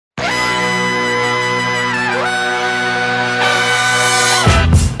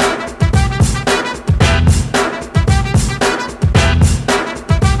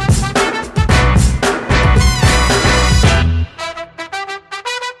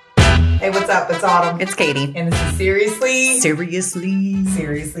what's up? It's Autumn. It's Katie. And this is Seriously. Seriously.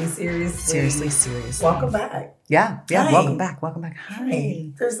 Welcome back. Yeah. Hi. Welcome back.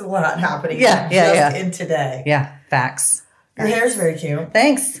 Hi. There's a lot happening. Yeah. In today. Yeah, facts. Your hair's very cute.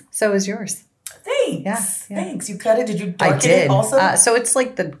 Thanks. So is yours. Thanks. Yeah. Thanks. You cut it. Did you darken I did. it also? So it's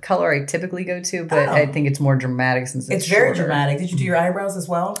like the color I typically go to, but I think it's more dramatic since it's very shorter. dramatic. Did you do your eyebrows as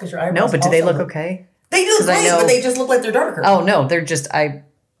well? Because your eyebrows. No, but do they look okay? They do look great, but they just look like they're darker. Oh no, they're just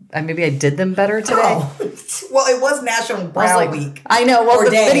maybe I did them better today. Oh. Well, it was National Brow Week. I know. Well, the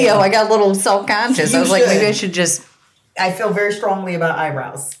day. video, I got a little self-conscious. I was like, maybe I should just. I feel very strongly about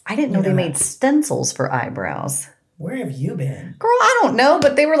eyebrows. I didn't know they made stencils for eyebrows. Where have you been? Girl, I don't know,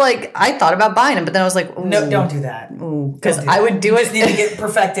 but they were like, I thought about buying them, but then I was like, ooh. No, don't do that. Because I would do it. You just need to get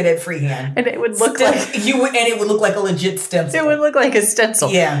perfected at freehand. And it would look like it would look like a legit stencil. It would look like a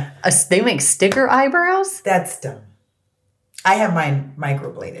stencil. Yeah. They make sticker eyebrows? That's dumb. I have mine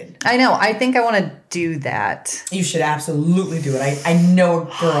microbladed. I know. I think I want to do that. You should absolutely do it. I know a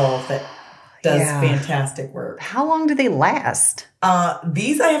girl that does fantastic work. How long do they last?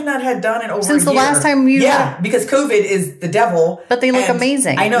 These I have not had done in over Since a the year. last time you because COVID is the devil. But they look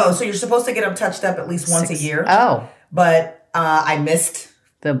amazing. I know. So you're supposed to get them touched up at least once a year. Oh. But I missed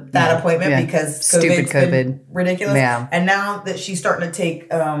that appointment because stupid COVID. Been ridiculous. Yeah. And now that she's starting to take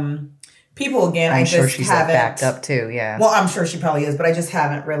people again, I'm I sure just she's haven't backed up too. Yeah. Well, I'm sure she probably is, but I just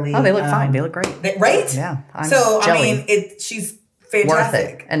haven't really. Oh, they look fine. They look great. Right? Yeah. I'm so jelly. I mean, she's fantastic. Worth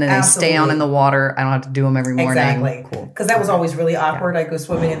it. And then they stay on in the water. I don't have to do them every morning. Exactly. Cool. Because that was always really awkward. I'd go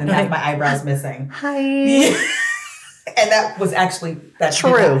swimming and then have my eyebrows missing. Hi. And that was actually that's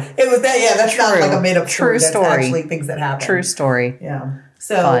true. It was that. Yeah, that's not like a made up true story. That's actually things that happen. True story. Yeah.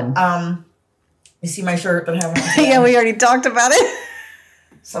 So, fun. You see my shirt that I have on? Yeah, we already talked about it.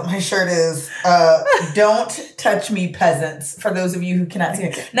 So my shirt is "Don't touch me, peasants." For those of you who cannot see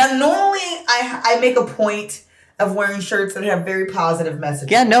it. Now, normally I make a point of wearing shirts that have very positive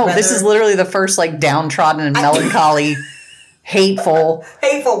messages. Yeah, no, this is literally the first like downtrodden and melancholy, hateful,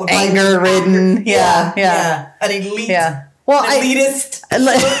 anger-ridden. Yeah. An elite. Yeah. Well,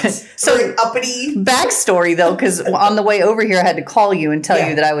 elitist. So uppity. Backstory though, because on the way over here, I had to call you and tell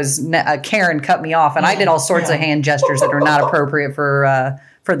you that I was Karen cut me off, and I did all sorts of hand gestures that are not appropriate for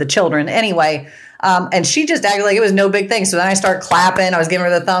the children. Anyway. And she just acted like it was no big thing. So then I start clapping. I was giving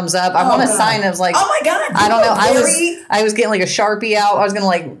her the thumbs up. I want a sign that was like, oh my God. I don't know. I was getting like a Sharpie out. I was going to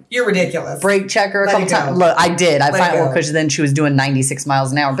like, you're ridiculous. Brake check her a couple times. Look, I did. I finally, because then she was doing 96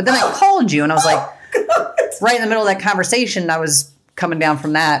 miles an hour. But then I called you and I was like, right in the middle of that conversation, I was coming down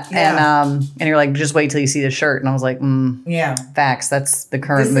from that. Yeah. And you're like, just wait till you see the shirt. And I was like, facts. That's the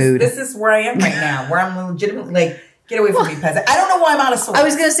current mood. This is where I am right now, where I'm legitimately like, get away from me, peasant. I don't know why I'm out of sorts. I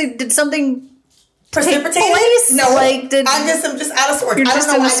was going to say, did something precipitate? No, like I'm just out of sorts. You're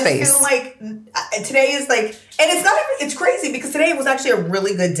just in the space. I just feel like today is like, and it's not even. It's crazy because today was actually a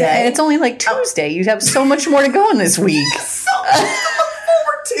really good day, and it's only like Tuesday. You have so much more to go in this week. So much to look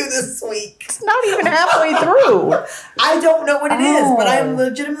forward to this week. It's not even halfway through. I don't know what it is, but I'm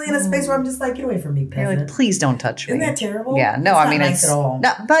legitimately in a space where I'm just like, get away from me, peasant. You're like, please don't touch me. Isn't that terrible? Yeah, no, I mean nice it's at all.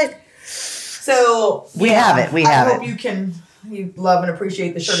 No, but so we have it. We have it. I hope you love and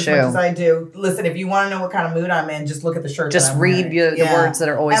appreciate the shirt as much as I do. Listen, if you want to know what kind of mood I'm in, just look at the shirt. Just read the words that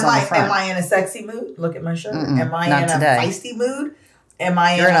are always on the front. Am I in a sexy mood? Look at my shirt. Am I in a feisty mood? Am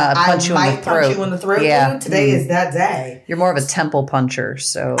I in a punch you in the throat mood? Today is that day. You're more of a temple puncher,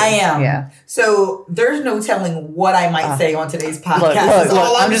 so I am. Yeah. So there's no telling what I might say on today's podcast.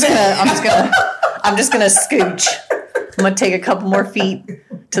 Look, I'm just gonna scooch. I'm gonna take a couple more feet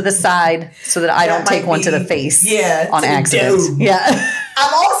to the side so that I don't take one to the face on accident. Yeah.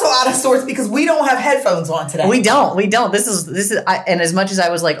 I'm also out of sorts because we don't have headphones on today. We don't. This is and as much as I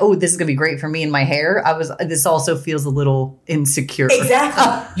was like, oh, this is gonna be great for me and my hair, this also feels a little insecure.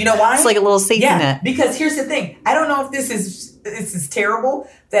 Exactly. You know why? It's like a little safety net. Because here's the thing. I don't know if this is terrible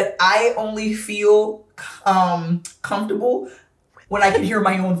that I only feel comfortable when I can hear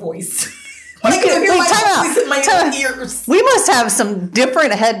my own voice. When I can hear my voice in my own ears. We must have some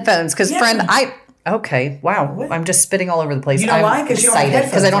different headphones because, friend, okay, wow, what? I'm just spitting all over the place. You know why? Because you don't have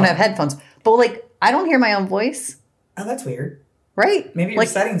headphones. Because I don't have headphones. But like, I don't hear my own voice. Oh, that's weird. Right? Maybe your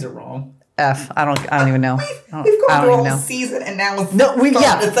settings are wrong. I don't even know. We've gone through a whole season and now it's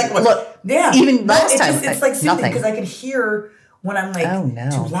the second one. Look, even last time, it's like soothing nothing. because I can hear when I'm like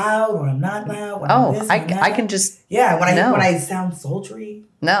too loud or I'm not loud. When I'm this, I can just when I sound sultry.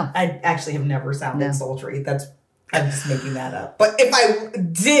 No, I actually have never sounded sultry. I'm just making that up. But if I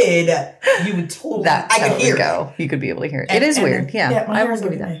did, you would totally. I could hear it. You could be able to hear it. It is weird. Yeah, my hair is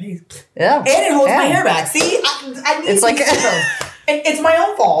that. Yeah, and it holds my hair back. See, I need. It's like, and it's my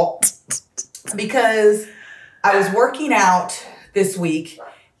own fault. because I was working out this week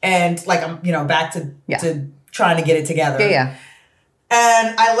and like I'm, back to trying to get it together. Yeah.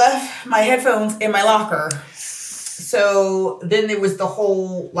 And I left my headphones in my locker. So then there was the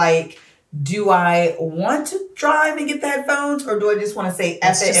whole like, do I want to drive and get the headphones, or do I just want to say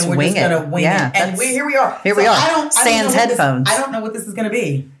F it and we're just going to wing it? And here we are. Here we are. Sans headphones. I don't know what this is going to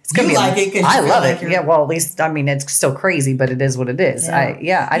be. It's gonna you be like it because I love it. Yeah, well, at least it's still crazy, but it is what it is. I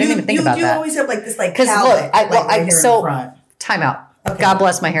didn't even think about that. You always have like this like because look, front. Time out. Okay. God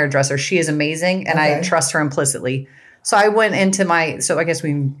bless my hairdresser. She is amazing, and I trust her implicitly. So I went into so I guess we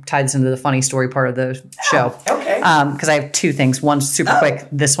can tie this into the funny story part of the show. Okay. Because I have two things. One's super quick.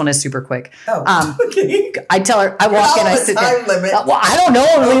 This one is super quick. Okay. I tell her, I walk in, I sit there. Well, I don't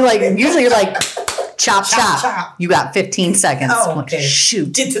know. Usually you're like, chop. You got 15 seconds. Oh, okay.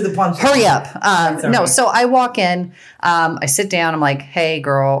 Shoot. Get to the punch. Hurry up. No, so I walk in, I sit down, I'm like, hey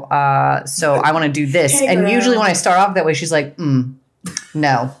girl, so I want to do this. Hey, and girl. usually when I start off that way, she's like,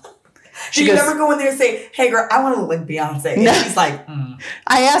 no. She goes, never go in there and say, hey girl, I want to look like Beyonce. And she's like,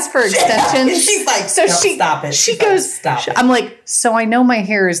 I asked for extensions. She's like, so no, stop it. She goes, stop it. I'm like, so I know my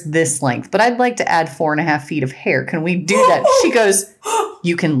hair is this length, but I'd like to add 4.5 feet of hair. Can we do that? She goes,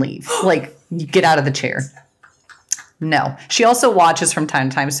 you can leave. Like, you get out of the chair. No. She also watches from time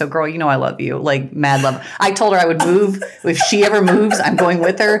to time. So, girl, I love you. Like, mad love. I told her I would move. If she ever moves, I'm going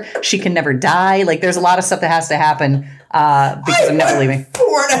with her. She can never die. Like, there's a lot of stuff that has to happen because I'm never leaving.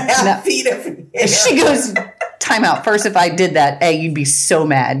 4.5 feet of hair. She goes, time out. First, if I did that, you'd be so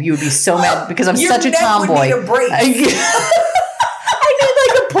mad. You would be so mad because I'm such a tomboy. Would need a break. I need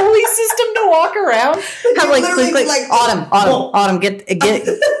like a pulley system to walk around. Have like click. Autumn,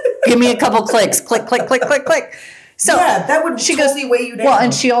 give me a couple clicks. Click. So that would totally weigh you down. Well,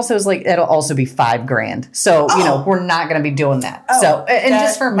 and she also is like, it'll also be $5,000. So, we're not going to be doing that.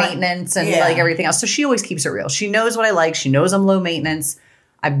 Just for maintenance and like everything else. So she always keeps it real. She knows what I like. She knows I'm low maintenance.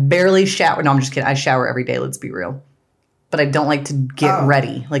 I barely shower. No, I'm just kidding. I shower every day. Let's be real. But I don't like to get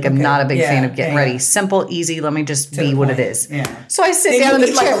ready. Like, I'm not a big fan of getting ready. Simple, easy. Let me just be what it is. Yeah. So I sit down in the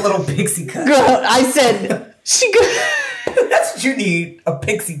chair. Like a little pixie cut. Girl, I said, she goes. That's what you need, a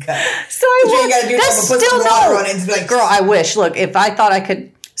pixie cut. So I you gotta do that's put still some water on it and just be like, girl, I wish. Look, if I thought I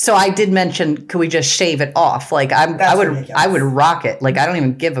could. So I did mention, could we just shave it off? Like I would rock it. Like I don't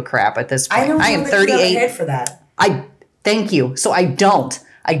even give a crap at this point. I am 38. You have a head for that. Thank you. So I don't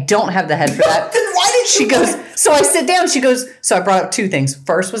have the head for that. Then why did she goes? So I sit down. She goes. So I brought up two things.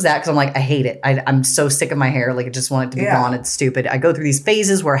 First was that because I'm like, I hate it. I'm so sick of my hair. Like I just want it to be gone. It's stupid. I go through these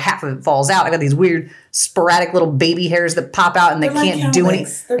phases where half of it falls out. I got these weird sporadic little baby hairs that pop out and they can't do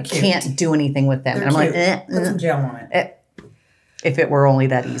anything. I can't do anything with them. They're and I'm cute. like, put some gel on it. If it were only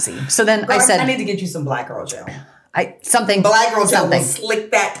that easy. So then Girl, I said, I need to get you some black girl gel. Black girl gel will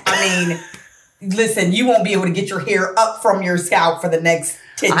slick that. I mean, listen, you won't be able to get your hair up from your scalp for the next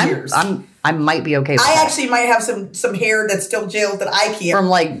 10 years. I might be okay with that. I actually might have some hair that's still gelled that I keep from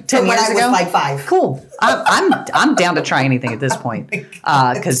like 10 years ago. When I was like 5. Cool. I'm down to try anything at this point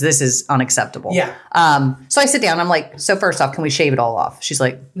because this is unacceptable. Yeah. So I sit down. I'm like, so first off, can we shave it all off? She's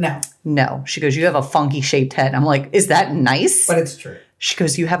like, no. She goes, you have a funky shaped head. I'm like, is that nice? But it's true. She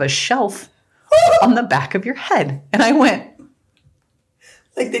goes, you have a shelf on the back of your head, and I went,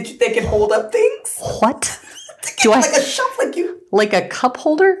 like they can hold up things. What? Like a shelf, like you. Like a cup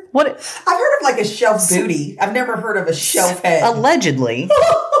holder? What? I've heard of like a shelf booty. I've never heard of a shelf head. Allegedly,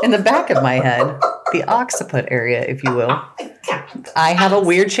 in the back of my head, the occiput area, if you will. I have a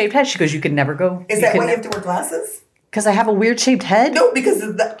weird shaped head. She goes, you could never go. Is that why you have to wear glasses? Because I have a weird shaped head? No, because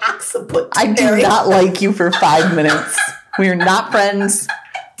of the occiput. I do not like you for 5 minutes. We are not friends.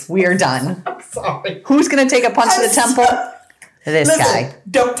 We are done. I'm sorry. Who's going to take a punch to the temple? This guy.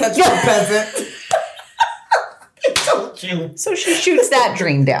 Don't touch the peasant. I told you. So she shoots that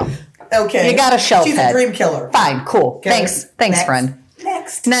dream down. Okay. You got a shelf head. She's a dream killer. Fine, cool. Okay. Thanks, Next. friend.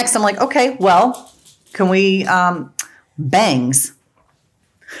 Next, I'm like, okay, well, can we bangs?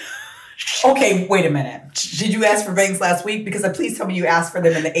 Okay, wait a minute. Did you ask for bangs last week? Because please tell me you asked for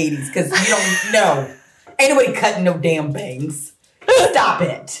them in the 80s. Because you don't know. Ain't nobody cutting no damn bangs. Stop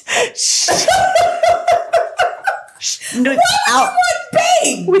it.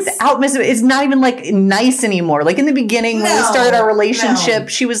 Without missing, it's not even like nice anymore. Like in the beginning when we started our relationship,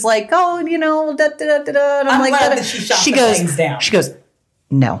 she was like, "Oh, da da da da." And I'm like, glad that she goes down. She goes,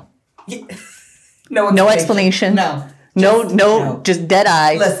 "No, no explanation. No, just dead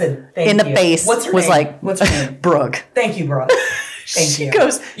eye. Listen, in the face. What's her was name? like, what's her name? Brooke. Thank you, Brooke. Thank you.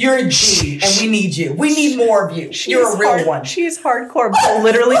 Goes, you're a G, and we need you. We need more of you. You're a real one. She's hardcore, but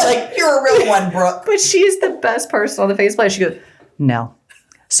literally like you're a real one, Brooke. But she's the best person on the face place. She goes, no.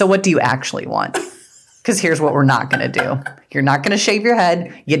 So what do you actually want? Because here's what we're not going to do. You're not going to shave your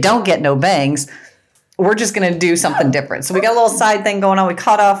head. You don't get no bangs. We're just going to do something different. So we got a little side thing going on. We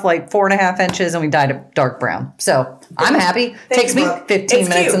cut off like 4.5 inches and we dyed it dark brown. So I'm happy. Takes me 15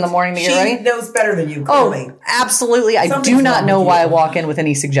 minutes in the morning to get ready. She knows better than you, clearly. Oh, absolutely. I do not know why I walk in with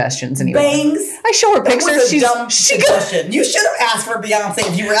any suggestions anymore. Bangs? I show her pictures. That was a dumb suggestion. You should have asked for Beyonce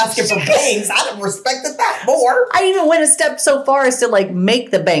if you were asking for bangs. I'd have respected that more. I even went a step so far as to like make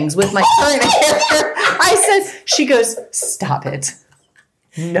the bangs with my current hair. I said, she goes, stop it.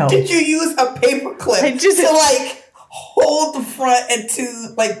 No. Did you use a paper clip to like hold the front and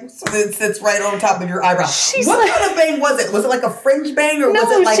to like so that it sits right on top of your eyebrow? What kind of bang was it? Was it like a fringe bang or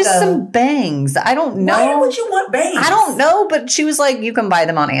was it like just some bangs? I don't know. Why would you want bangs? I don't know, but she was like, you can buy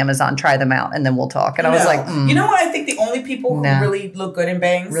them on Amazon, try them out, and then we'll talk. And I was like, You know what? I think the only people who really look good in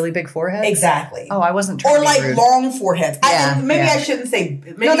bangs, really big foreheads. Exactly. Oh, I wasn't trying or to be like rude. long foreheads. I shouldn't say.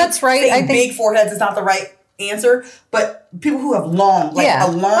 Maybe no, that's right. I think big foreheads is not the right answer, but people who have long,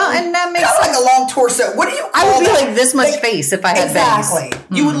 and that makes sense. Like a long torso. What do you call I would be that? like this much face if I had bangs.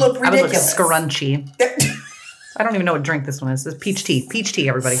 Exactly. You would look ridiculous. I would look scrunchy. I don't even know what drink this one is. It's peach tea. Peach tea,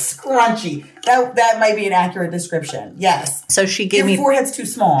 everybody. Scrunchy. That might be an accurate description. Yes. So she gave me... Your forehead's too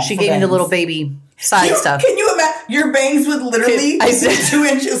small. She gave me the little baby side stuff. Can you imagine? Your bangs would literally be 2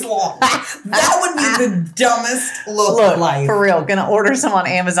 inches long. That would be the dumbest look of life. For real. Gonna order some on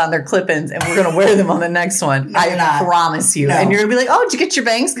Amazon. They're clip-ins, and we're gonna wear them on the next one. I promise you. No. And you're gonna be like, oh, did you get your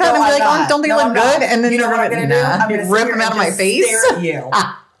bangs cut? And I'm like, oh, don't they look good? And then you're gonna do? I'm gonna rip them out of my face. Stare at you.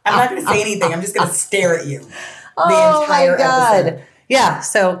 I'm not gonna say anything. I'm just gonna stare at you. Oh my God. Episode. Yeah,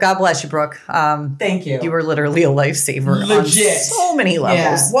 so God bless you, Brooke. Thank you. You were literally a lifesaver. Legit. On so many levels.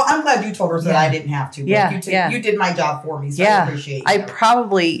 Yeah. Well, I'm glad you told her that I didn't have to. You did my job for me, so I appreciate you. I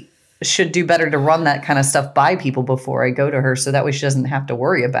probably should do better to run that kind of stuff by people before I go to her, so that way she doesn't have to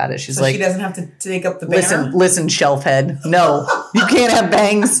worry about it. She's like, she doesn't have to take up the banner? Listen, shelf head. No, you can't have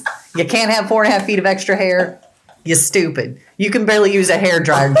bangs. You can't have 4.5 feet of extra hair. You stupid. You can barely use a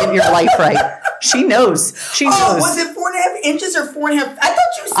hairdryer. Get your life right. She knows. She knows. Oh, was it 4.5 inches or 4.5? I thought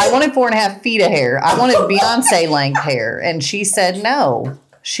you said. I wanted 4.5 feet of hair. I wanted Beyonce length hair. And she said no.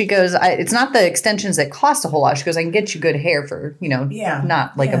 She goes, it's not the extensions that cost a whole lot. She goes, I can get you good hair for,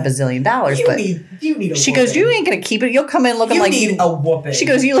 not like $1 bazillion. You need a She goes, you ain't going to keep it. You'll come in looking like you need a whooping. She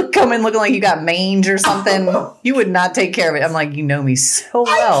goes, come in looking like you got mange or something. You would not take care of it. I'm like, you know me so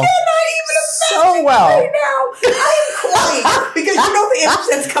well. I cannot even imagine right now. I'm crying because the image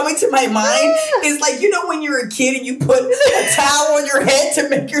that's coming to my mind is like, when you're a kid and you put a towel on your head to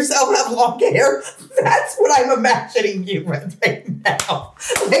make yourself have long hair. That's what I'm imagining you with right now.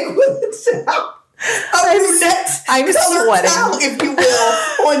 Like with a towel. I'm sweating. Towel, if you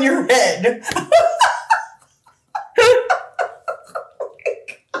will, on your head.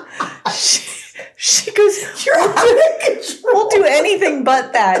 She goes, you're out of control. We'll do anything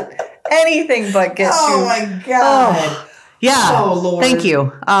but that. Anything but get you. Oh my God. Oh, yeah. Oh Lord. Thank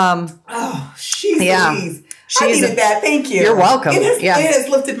you. Jeez. I needed that. Thank you. You're welcome. It has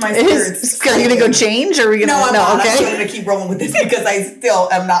lifted my spirits. Are you going to go change? Or are we going to? No, I'm not. Okay. I'm going to keep rolling with this because I still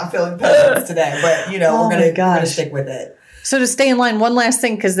am not feeling peasants today. But, we're going to stick with it. So to stay in line, one last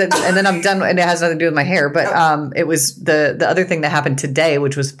thing, and then I'm done, and it has nothing to do with my hair, but it was the other thing that happened today,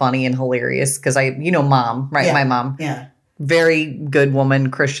 which was funny and hilarious, because Mom, right? Yeah. My mom. Yeah. Very good woman,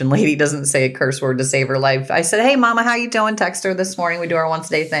 Christian lady, doesn't say a curse word to save her life. I said, hey, Mama, how you doing? Text her this morning. We do our once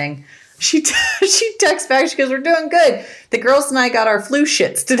a day thing. She texts back. She goes, we're doing good. The girls and I got our flu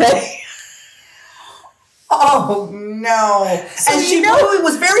shits today. Oh, no. So and she probably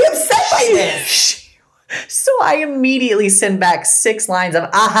was very upset by this. So I immediately send back 6 lines of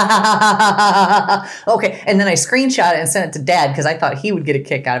okay, and then I screenshot it and sent it to Dad because I thought he would get a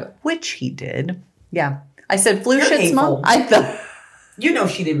kick out of it, which he did. Yeah, I said flu shits, Mom. I thought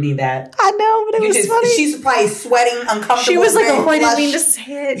she didn't mean that. I know, but it was funny. She's probably sweating, uncomfortable. She was like, "Oh, I didn't mean to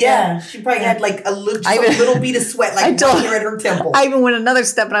say it." Yeah, she probably had like a little beat of sweat, like right here at her temple. I even went another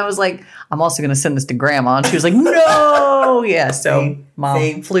step, and I was like, "I'm also going to send this to Grandma," and she was like, "No." Yeah, so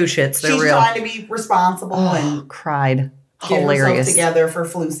Mom, flu shits, they're real. She's trying to be responsible and cried. Get Hilarious. herself together for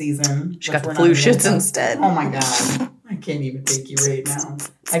flu season. She got the flu shits instead. Oh my God. I can't even take you right now.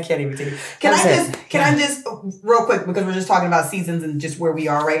 I can't even take it. Can I just real quick, because we're just talking about seasons and just where we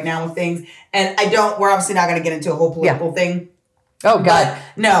are right now with things. And we're obviously not going to get into a whole political thing. Oh God.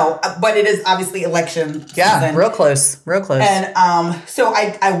 But it is obviously election season. Real close. And so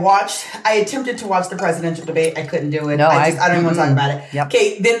I attempted to watch the presidential debate. I couldn't do it. No, I don't even want to talk about it. Yep.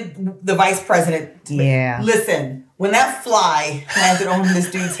 Okay, then the vice president. Listen, when that fly landed on this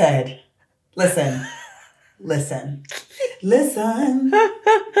dude's head, listen, Listen. The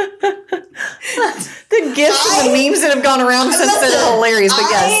gifts and the memes that have gone around since then are hilarious. But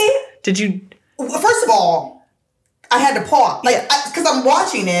yes, did you? First of all, I had to pause, like, because I'm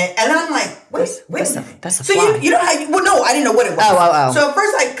watching it, and then I'm like, wait a minute. That's a so fly. you know how? Well, no, I didn't know what it was. Oh. So at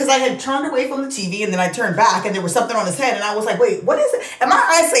first, because I had turned away from the TV, and then I turned back, and there was something on his head, and I was like, wait, what is it? And my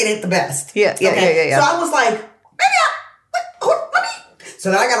eyesight ain't the best. Yeah. So I was like, let me.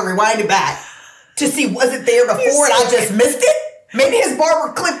 So then I got to rewind it back to see was it there before, and I just missed it. Maybe his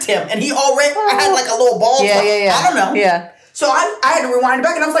barber clipped him, and he already had like a little ball. Yeah. I don't know. Yeah. So I had to rewind it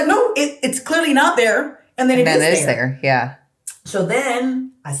back, and I was like, no, it's clearly not there. And then it is there. Yeah. So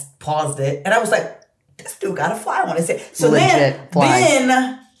then I paused it, and I was like, this dude got a fly on his head. So Legit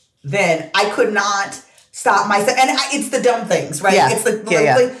then I could not stop myself. And it's the dumb things, right? Yeah. It's the little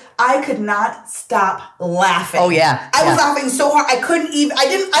thing. I could not stop laughing. Oh, yeah. I was laughing so hard. I couldn't even, I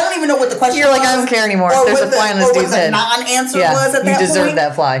don't even know what the question was. You're like, I don't care anymore. There's a fly on this dude's head. Or what the non-answer was at that point. You deserve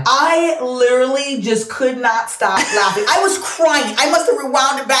that fly. I literally just could not stop laughing. I was crying. I must have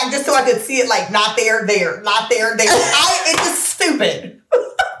rewound it back just so I could see it like, not there, not there. It's just stupid.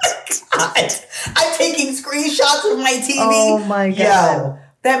 God. I'm taking screenshots of my TV. Oh, my God. Yo,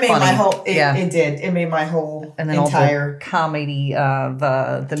 that made my whole, it did. It made my whole and then entire all the comedy of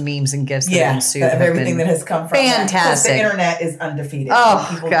the memes and gifts that ensued. Of everything that has come from fantastic. The internet is undefeated.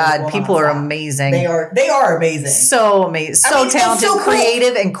 Oh, God. People are amazing. They are amazing. So amazing. So talented, so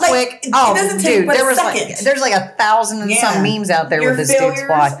creative, and quick. It doesn't take but a second. There's like 1,000 and some memes out there with this dude's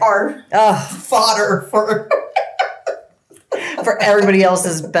fly. Are fodder for... for everybody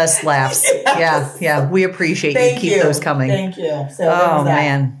else's best laughs. Yes. Yeah. We appreciate you. Keep those coming. Thank you. So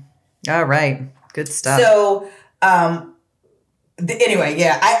man. All right. Good stuff. So, anyway,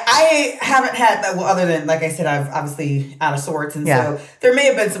 I haven't had that. Well, other than, like I said, I've obviously out of sorts. And so there may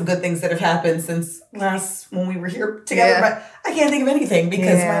have been some good things that have happened since when we were here together, but I can't think of anything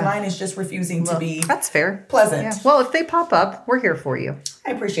because my mind is just refusing to be that's fair. Pleasant. Yeah. Well, if they pop up, we're here for you.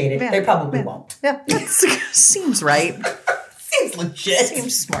 I appreciate it. Yeah. They probably won't. Yeah. Seems right. Seems legit.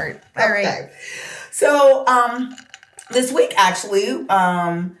 Seems smart. All right. Okay. So, this week, actually,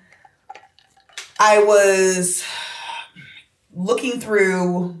 I was looking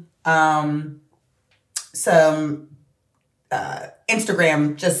through some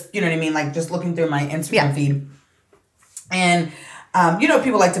Instagram, just, you know what I mean? Like, just looking through my Instagram feed. And,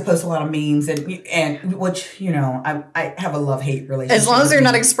 people like to post a lot of memes and which, I have a love-hate relationship. As long as they're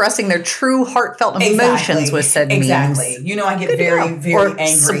not expressing their true heartfelt emotions with said memes. Exactly. I get very, very angry.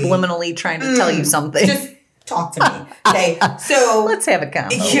 Subliminally trying to tell you something. Just talk to me. Okay. So let's have a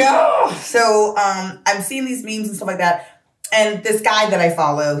convo. Yeah. So I'm seeing these memes and stuff like that. And this guy that I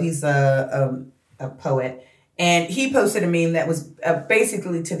follow, he's a poet. And he posted a meme that was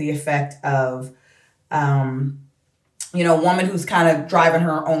basically to the effect of a woman who's kind of driving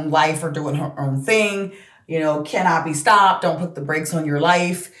her own life or doing her own thing, cannot be stopped. Don't put the brakes on your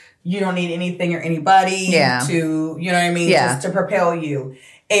life. You don't need anything or anybody to, just to propel you.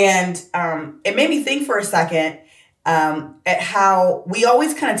 And it made me think for a second at how we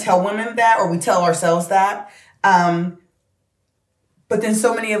always kind of tell women that, or we tell ourselves that. But then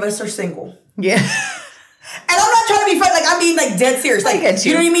so many of us are single. Yeah. And I'm not trying to be funny. Like, I'm being like dead serious. Like,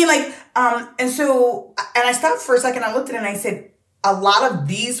 you know what I mean? Like, and I stopped for a second. I looked at it and I said, a lot of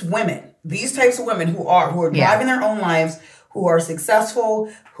these women, these types of women who are driving their own lives, who are successful,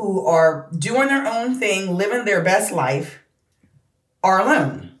 who are doing their own thing, living their best life, are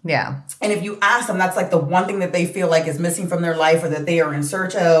alone. Yeah. And if you ask them, that's like the one thing that they feel like is missing from their life, or that they are in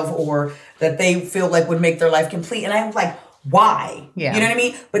search of, or that they feel like would make their life complete. And I'm like, why? Yeah. You know what I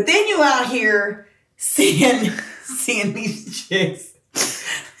mean? But then you out here seeing these chicks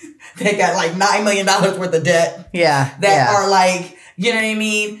that got like $9 million worth of debt. Yeah. That are like, you know what I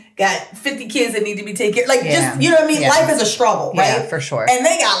mean? Got 50 kids that need to be taken care of. Like, just, you know what I mean? Yeah. Life is a struggle, right? Yeah, for sure. And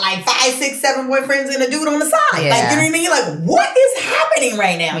they got like 5, 6, 7 boyfriends and a dude on the side. Yeah. Like, you know what I mean? You're like, what is happening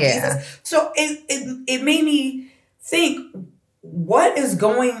right now, Yeah. Jesus? So it made me think, what is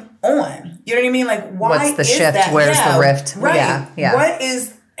going on? You know what I mean? Like, why what's the is shift? that? Where's the rift? Right. Yeah. What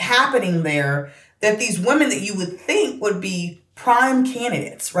is happening there that these women that you would think would be prime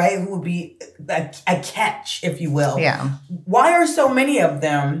candidates, right? Who would be a catch, if you will. Yeah. Why are so many of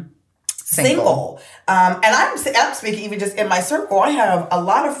them single? And I'm speaking even just in my circle. I have a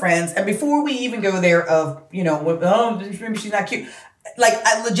lot of friends, and before we even go there of, she's not cute. Like,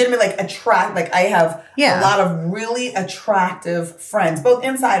 I legitimately I have a lot of really attractive friends, both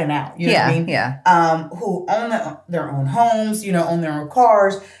inside and out. You know what I mean? Yeah. Who own their own homes, own their own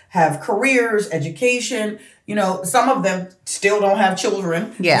cars, have careers, education, some of them still don't have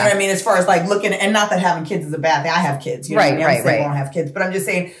children. Yeah. You know what I mean? As far as like looking, and not that having kids is a bad thing. I have kids. You know what I mean? I'm saying I don't have kids, but I'm just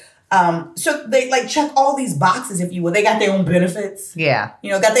saying. So they like check all these boxes, if you will. They got their own benefits. Yeah.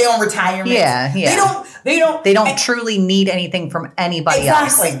 Got their own retirement. Yeah. Yeah. They don't truly need anything from anybody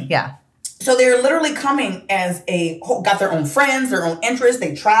else. Exactly. Yeah. So they're literally coming as got their own friends, their own interests.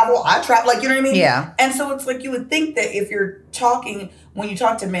 They travel. I travel. Like, you know what I mean? Yeah. And so it's like you would think that if you're talking, when you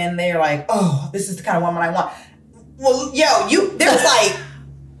talk to men, they're like, oh, this is the kind of woman I want. Well, there's like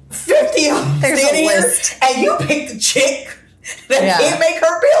 50 of them standing here, and you pick the chick that can't make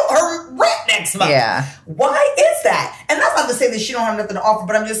her rent next month. Yeah. Why is that? And that's not to say that she don't have nothing to offer,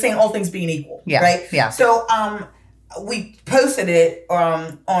 but I'm just saying all things being equal. Yeah. Right? Yeah. So we posted it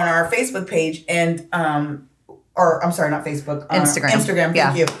on our Facebook page and or I'm sorry, not Facebook. Instagram,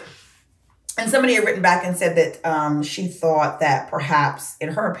 thank you. And somebody had written back and said that she thought that perhaps,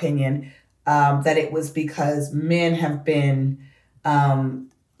 in her opinion, that it was because men have been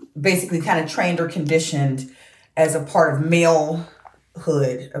basically kind of trained or conditioned as a part of malehood,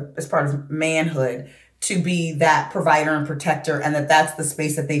 as part of manhood, to be that provider and protector, and that's the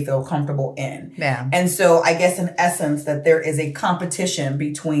space that they feel comfortable in. Yeah. And so I guess in essence that there is a competition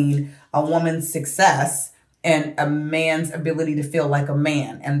between a woman's success and a man's ability to feel like a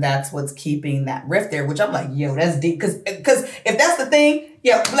man. And that's what's keeping that rift there, which I'm like, that's deep. Because if that's the thing,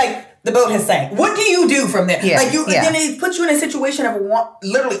 like, the boat has sank. What do you do from there? Yeah, Then it puts you in a situation of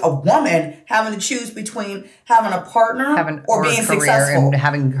literally a woman having to choose between having a partner or being successful and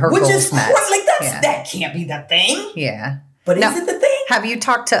having her which goals is met. Like that can't be the thing. Yeah. But is it the thing? Have you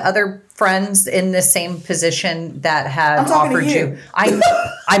talked to other friends in the same position that have offered you? I'm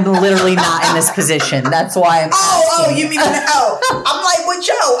literally not in this position. That's why I'm asking. You mean I'm like, well,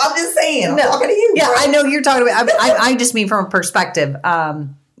 Joe, I'm just saying. I'm talking to you. Yeah, bro. I know you're talking about. I just mean from a perspective.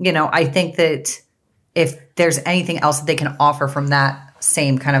 I think that if there's anything else that they can offer from that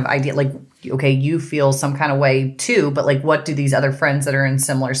same kind of idea, like, okay, you feel some kind of way too, but like, what do these other friends that are in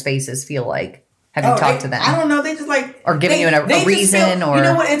similar spaces feel like? Have you talked to them? I don't know. They just like... Or giving you a reason or... You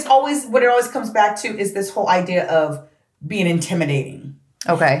know what? What it always comes back to is this whole idea of being intimidating.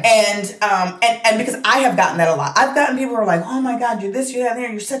 Okay. And because I have gotten that a lot. I've gotten people who are like, oh my God, you're this, you're that,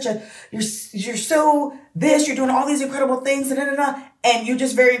 you're so this, you're doing all these incredible things, and you're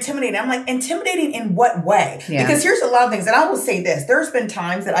just very intimidating. I'm like, intimidating in what way? Yeah. Because here's a lot of things, and I will say this. There's been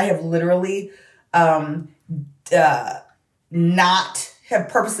times that I have literally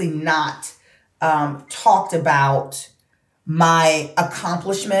purposely not talked about my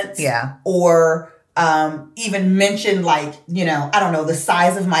accomplishments. Yeah. Or even mentioned, like, I don't know, the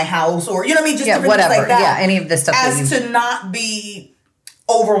size of my house, or, just different whatever. things like that. Yeah, any of the stuff. As to not be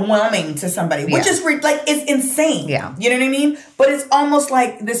overwhelming to somebody, which is like, it's insane. Yeah. You know what I mean? But it's almost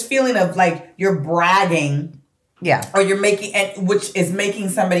like this feeling of like you're bragging. Yeah. Or you're which is making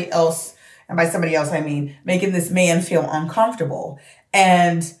somebody else, and by somebody else, I mean making this man feel uncomfortable.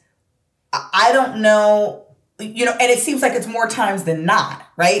 And I don't know, and it seems like it's more times than not,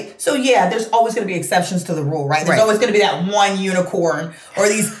 right? So yeah, there's always going to be exceptions to the rule, right? There's always going to be that one unicorn, or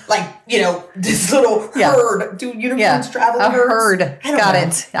these this little herd. Do unicorns travel in herds? A herd. Got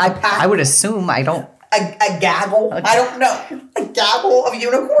it. I would assume. I don't. A gaggle? I don't know. A gaggle of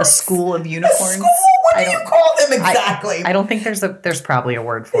unicorns? A school of unicorns? A school? What do you call them exactly? I don't think there's probably a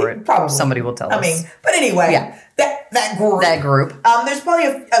word for it. Probably. Somebody will tell us. But anyway, that group. That group. There's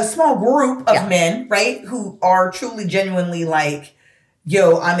probably a small group of men, right, who are truly, genuinely like,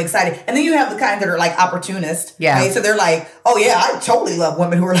 yo, I'm excited. And then you have the kind that are like opportunists. Yeah. Right? So they're like, oh yeah, I totally love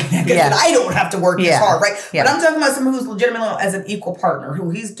women who are like that because I don't have to work this hard, right? Yeah. But I'm talking about someone who's legitimately as an equal partner, who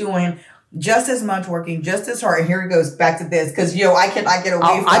he's doing just as much, working just as hard. And here he goes back to this, because I cannot get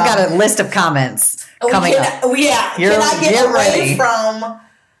away from... I've got a list of comments coming up. Yeah. Can I get away from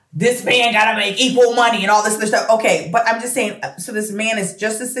this man got to make equal money and all this other stuff? Okay, but I'm just saying, so this man is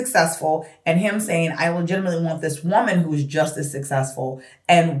just as successful, and him saying, I legitimately want this woman who is just as successful,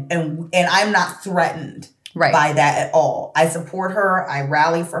 and I'm not threatened by that at all. I support her. I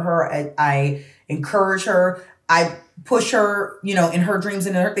rally for her. I encourage her. I push her, in her dreams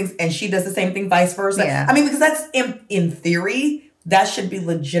and in her things, and she does the same thing, vice versa. Yeah. I mean, because that's in theory, that should be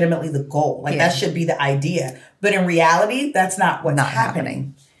legitimately the goal. Like that should be the idea. But in reality, that's not what's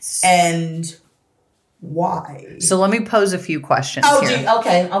happening. And why? So let me pose a few questions here. Gee,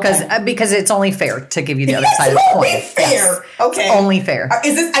 okay. Because it's only fair to give you the other side of the coin. It's fair. Yes. Okay. It's only fair.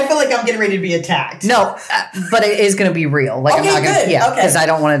 Is this? I feel like I'm getting ready to be attacked. No, but it is going to be real. Like, I'm not going to. Yeah, because I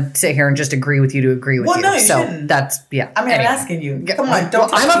don't want to sit here and just agree with you to agree with you. Well, no, you shouldn't. That's I'm asking you. Come on,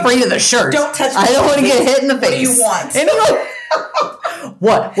 don't. I'm afraid of the shirt. Don't touch me. I don't want to get hit in the face. What do you want?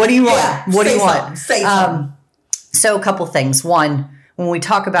 What? What do you want? Yeah, what do you want? Say something. So a couple things. One, when we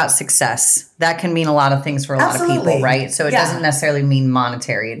talk about success, that can mean a lot of things for a lot of people, right? So it doesn't necessarily mean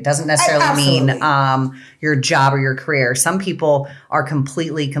monetary. It doesn't necessarily mean your job or your career. Some people are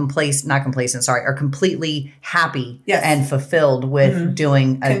completely are completely happy and fulfilled with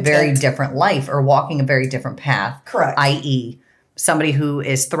doing a very different life or walking a very different path. Correct. i.e., somebody who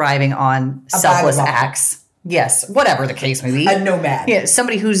is thriving on selfless acts. Yes, whatever the case may be. A nomad. Yeah,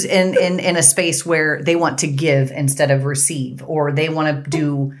 somebody who's in a space where they want to give instead of receive, or they want to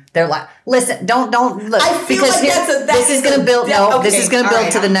do their life. Listen, don't look. I feel because like this is going to build. This is going to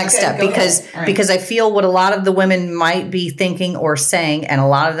build to the next step because I feel what a lot of the women might be thinking or saying, and a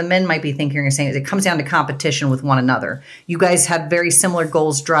lot of the men might be thinking or saying, is it comes down to competition with one another. You guys have very similar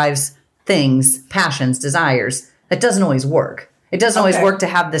goals, drives, things, passions, desires. That doesn't always work. It doesn't always work to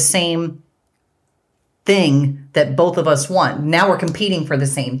have the same thing that both of us want. Now we're competing for the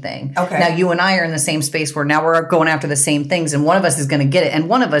same thing. Okay. Now you and I are in the same space where now we're going after the same things, and one of us is going to get it and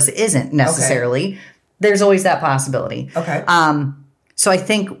one of us isn't necessarily. There's always that possibility. Okay. So I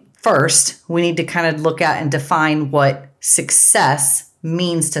think first we need to kind of look at and define what success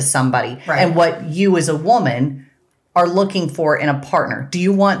means to somebody and what you as a woman are looking for in a partner. Do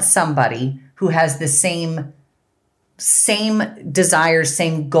you want somebody who has the same desires,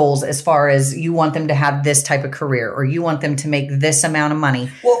 same goals, as far as you want them to have this type of career, or you want them to make this amount of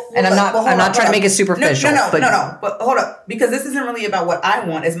money? And I'm not trying to make it superficial. No. But hold up, because this isn't really about what I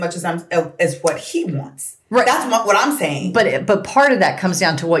want as much as what he wants. Right. That's what I'm saying. But part of that comes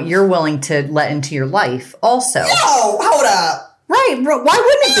down to what you're willing to let into your life, also. No, hold up. Right? Why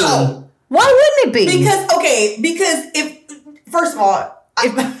wouldn't it be? Why wouldn't it be? Because if first of all,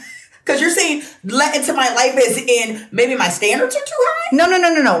 because you're saying let into my life as in maybe my standards are too high? No.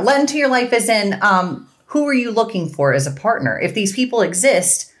 Let into your life as in who are you looking for as a partner? If these people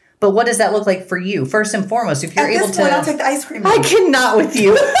exist, but what does that look like for you? First and foremost, if you're able to... I'll take the ice cream. I cannot with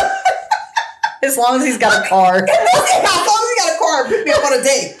you. As long as he's got a car. As long as he got a car, pick me up on a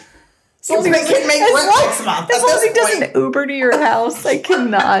date. So we can make rent next month. As long as he doesn't Uber to your house, I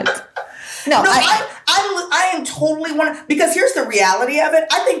cannot. No, I am totally one because here's the reality of it.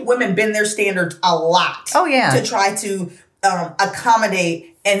 I think women bend their standards a lot. Oh yeah, to try to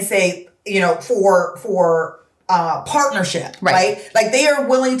accommodate and say for partnership, right? Like they are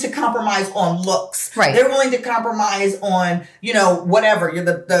willing to compromise on looks, right? They're willing to compromise on whatever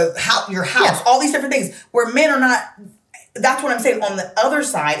your house, all these different things. Where men are not. That's what I'm saying. On the other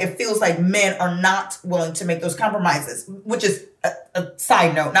side, it feels like men are not willing to make those compromises, which is a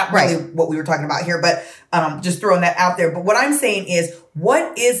side note, not really what we were talking about here, but just throwing that out there. But what I'm saying is,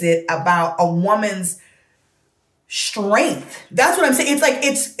 what is it about a woman's strength? That's what I'm saying. It's like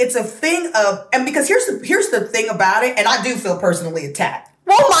it's a thing of, and because here's the thing about it, and I do feel personally attacked.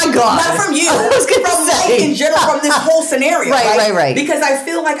 Oh my God. Not from you. From life in general, from this whole scenario. Right. Because I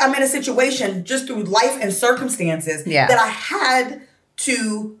feel like I'm in a situation just through life and circumstances that I had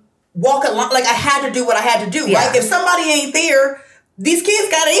to walk along. Like I had to do what I had to do. Right? If somebody ain't there, these kids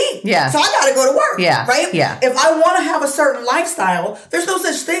gotta eat. Yeah. So I gotta go to work. Yeah. Right? Yeah. If I want to have a certain lifestyle, there's no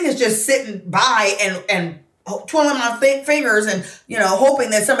such thing as just sitting by and twirling my fingers and hoping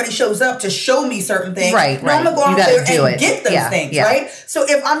that somebody shows up to show me certain things. Right. No, I'm gonna go out there and get those things. Yeah. Right. So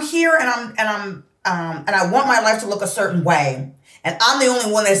if I'm here and I want my life to look a certain way, and I'm the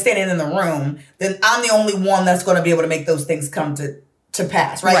only one that's standing in the room, then I'm the only one that's going to be able to make those things come to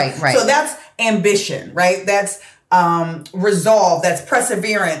pass. Right. So that's ambition. Right. That's resolve. That's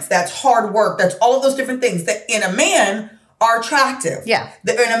perseverance. That's hard work. That's all of those different things that in a man are attractive. Yeah.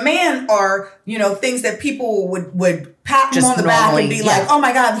 That in a man are, things that people would pat him on the back and be like, oh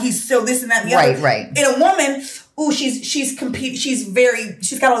my God, he's so this and that and the other. Right. In a woman, she's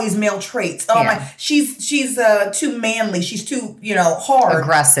got all these male traits. Oh my, she's too manly. She's too, hard.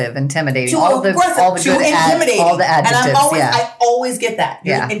 Aggressive, intimidating. Too aggressive, too intimidating. All the adjectives. And I always get that.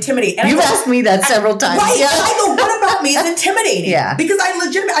 You're intimidating. And you've asked me that several times. Right. Yeah. And I go, what about me is intimidating? Yeah. Because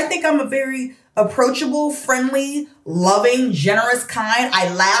I think I'm a very approachable, friendly, loving, generous kind.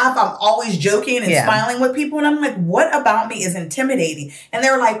 I laugh. I'm always joking and smiling with people. And I'm like, what about me is intimidating? And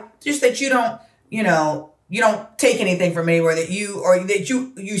they're like, just that you don't, you don't take anything from anywhere, that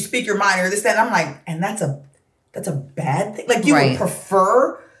you speak your mind or this, that. And I'm like, and that's a bad thing. Like you would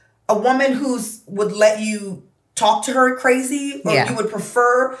prefer a woman would let you talk to her crazy, or you would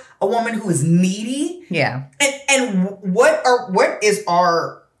prefer a woman who is needy. Yeah. And what is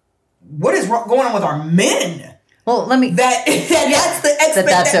going on with our men? Well, let me. That's the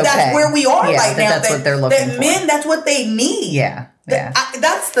expectation. That's where we are right now. That's what they're looking for. Men, that's what they need. Yeah. Yeah.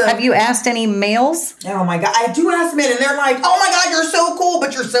 Have you asked any males? Oh my God. I do ask men and they're like, oh my God, you're so cool,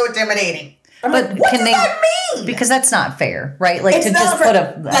 but you're so intimidating. I'm like, what does that mean? Because that's not fair, right? Like, it's to just put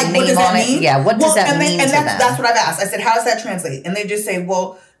a name on it. Yeah, what does that mean to them? That's what I've asked. I said, how does that translate? And they just say,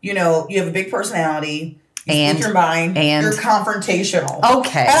 well, you have a big personality. You speak your mind, and you're confrontational.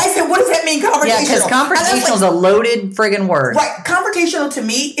 Okay. And I said, what does that mean, confrontational? Yeah, because confrontational is a loaded friggin' word. Right. Confrontational to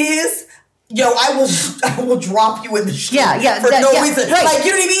me is, I will drop you in the street for no reason. Right. Like,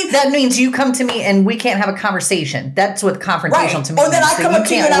 you know what I mean? That means you come to me and we can't have a conversation. That's what confrontational to me means. Or then I come up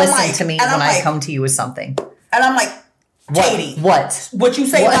to you and I'm listen to me when I come to you with something. And I'm like, Katie. What you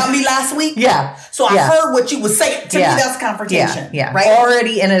say about me last week? Yeah. So I heard what you were saying. To me, that's confrontation. Yeah. Right?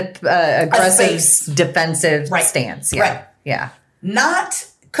 Already in a aggressive, defensive stance. Yeah. Right. Yeah. Not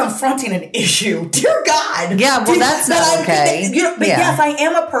confronting an issue. Dear God. Yeah, well, that's not okay. But yes, I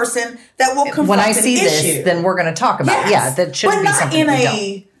am a person that will confront an issue. When I see this, then we're going to talk about it. Yeah, that shouldn't be something But not in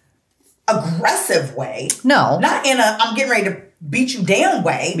a aggressive way. No. Not in a, I'm getting ready to beat you down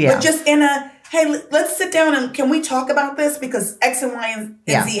way. Yeah. But just in a, hey, let's sit down and can we talk about this? Because X and Y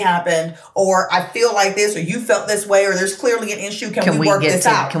and Z happened, or I feel like this, or you felt this way, or there's clearly an issue. Can we work this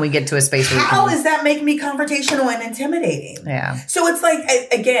out? Can we get to a space where how is that making me confrontational and intimidating? Yeah. So it's like,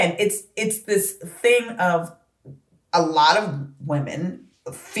 again, it's this thing of a lot of women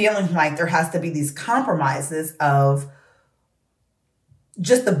feeling like there has to be these compromises of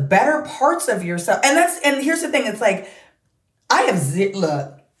just the better parts of yourself. And here's the thing. It's like, I have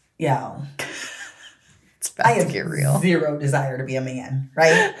zero desire to be a man,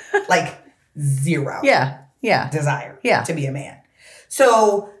 right? Like zero. Yeah. Desire to be a man.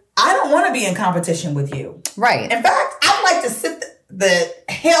 So I don't want to be in competition with you. Right. In fact, I'd like to sit the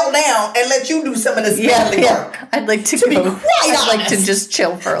hell down and let you do some of this manly work. I'd like to be quite honest. I'd like to just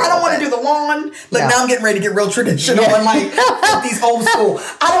chill for a while. I don't want to do the lawn. Look, now I'm getting ready to get real traditional and like these old school.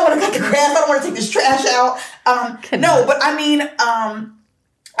 I don't want to cut the grass. I don't want to take this trash out. No, but I mean,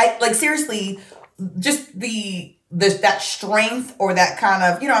 I like seriously, just that strength or that kind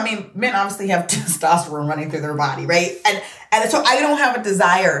of, men obviously have testosterone running through their body, right? And so I don't have a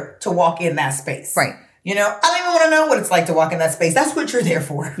desire to walk in that space. Right. I don't even want to know what it's like to walk in that space. That's what you're there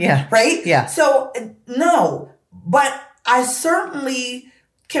for. Yeah. Right? Yeah. So, no. But I certainly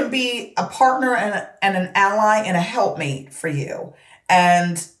can be a partner and an ally and a helpmate for you.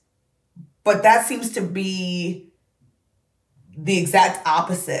 But that seems to be the exact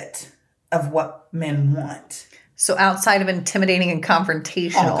opposite of what men want. So outside of intimidating and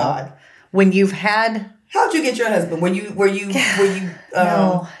confrontational, oh God, when you've had, how'd you get your husband? Were you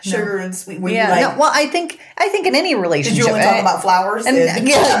sugar and sweet? Were you like, well, I think in any relationship, did you only talk about flowers? And just the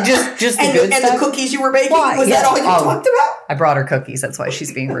good stuff. And the cookies you were baking? Was that all you talked about? I brought her cookies. That's why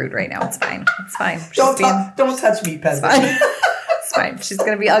she's being rude right now. It's fine. It's fine. Don't touch me, peasant. It's fine. She's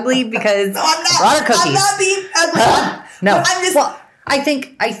gonna be ugly because I brought her cookies. I'm not being ugly. No. I'm just, well, I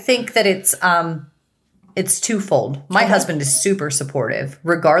think that it's twofold. My husband is super supportive,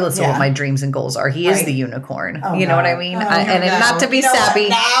 regardless of what my dreams and goals are. He is the unicorn. Oh, you know what I mean? And not to be sappy.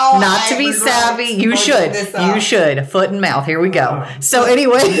 Not to be sappy. You should. You should. Foot and mouth. Here we go. So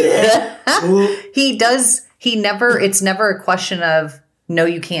anyway, it's never a question of, no,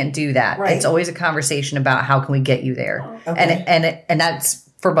 you can't do that. Right. It's always a conversation about how can we get you there. Okay. And that's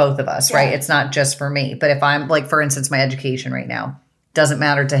for both of us, right? It's not just for me. But if I'm like, for instance, my education right now, doesn't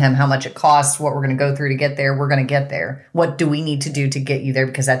matter to him how much it costs, what we're going to go through to get there. We're going to get there. What do we need to do to get you there?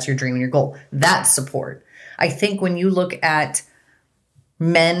 Because that's your dream and your goal. That's support. I think when you look at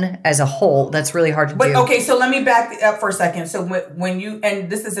men as a whole, that's really hard to do. Okay, so let me back up for a second. So when you, and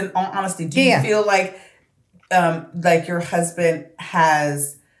this is in all honesty, do you feel like your husband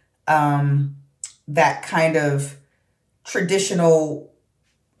has that kind of traditional,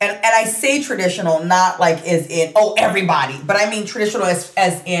 and I say traditional, not like as in, everybody, but I mean traditional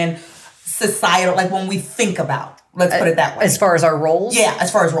as in societal, like when we think about, let's put it that way. As far as our roles? Yeah,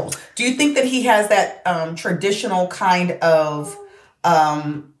 as far as roles. Do you think that he has that traditional kind of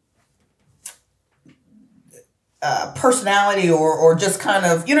personality or just kind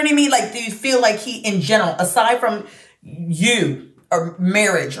of, you know what I mean? Like, do you feel like he, in general, aside from you or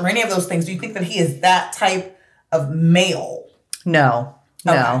marriage or any of those things, do you think that he is that type of male? No.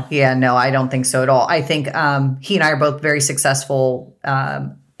 Okay. No. Yeah, no, I don't think so at all. I think he and I are both very successful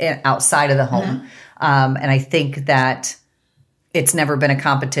outside of the home. Mm-hmm. And I think that it's never been a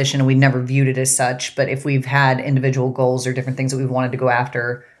competition. We never viewed it as such. But if we've had individual goals or different things that we've wanted to go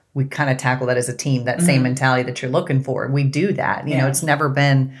after, we kind of tackle that as a team, that same mentality that you're looking for. We do that. You know, it's never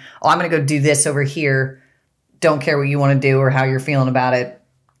been, I'm going to go do this over here. Don't care what you want to do or how you're feeling about it.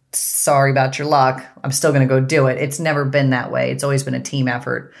 Sorry about your luck. I'm still going to go do it. It's never been that way. It's always been a team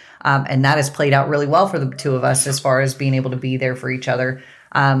effort. And that has played out really well for the two of us as far as being able to be there for each other.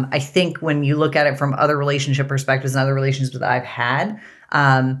 I think when you look at it from other relationship perspectives and other relationships that I've had,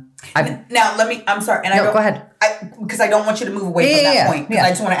 I'm sorry. And go ahead. Because I don't want you to move away from that point. Because I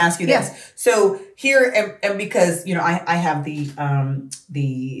just want to ask you this. So here, and because, I have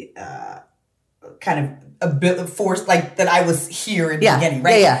the kind of a bit of force, like that I was here in the beginning,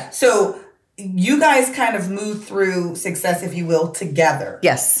 right? Yeah. So you guys kind of moved through success, if you will, together.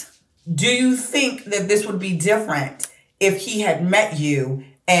 Yes. Do you think that this would be different if he had met you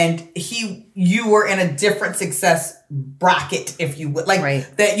and you were in a different success bracket, if you would, like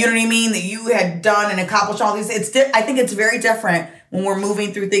that, you know what I mean? That you had done and accomplished all these. I think it's very different when we're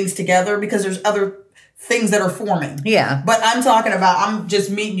moving through things together because there's other things that are forming. Yeah. But I'm talking about, I'm just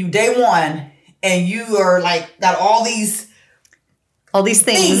meeting you day one and you are like, got all these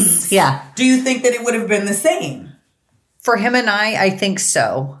things. Yeah. Do you think that it would have been the same? For him and I think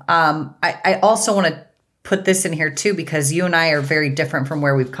so. I also want to put this in here too, because you and I are very different from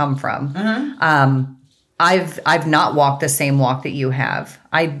where we've come from. Mm-hmm. I've not walked the same walk that you have.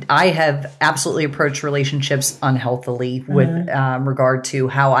 I have absolutely approached relationships unhealthily with regard to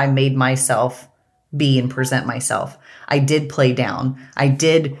how I made myself be and present myself. I did play down. I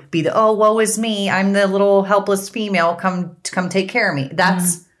did be woe is me. I'm the little helpless female. Come take care of me.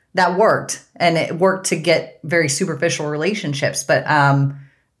 That worked, and it worked to get very superficial relationships. But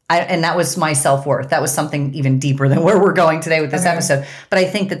and that was my self-worth. That was something even deeper than where we're going today with this episode. But I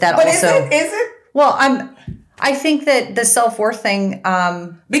think that also is it? Well, I think that the self-worth thing,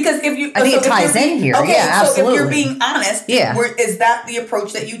 because if you, I think it ties in here. Okay, yeah, absolutely. So if you're being honest, is that the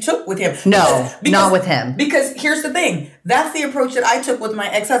approach that you took with him? No, not with him. Because here's the thing. That's the approach that I took with my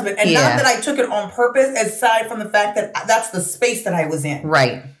ex-husband. And not that I took it on purpose, aside from the fact that that's the space that I was in.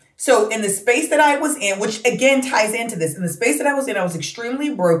 Right. So in the space that I was in, which again ties into this, in the space that I was in, I was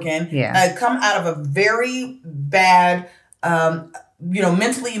extremely broken. Yeah. I had come out of a very bad,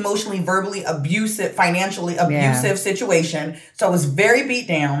 mentally, emotionally, verbally abusive, financially abusive situation. So I was very beat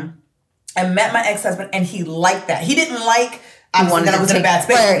down. I met my ex-husband and he liked that. He didn't like obviously that I was in a bad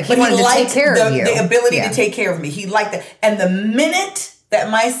space, but he liked the ability to take care of me. He liked that. And the minute that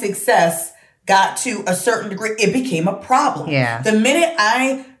my success got to a certain degree, it became a problem. Yeah. The minute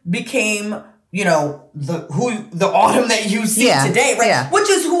I became, the Autumn that you see today, right? Yeah. Which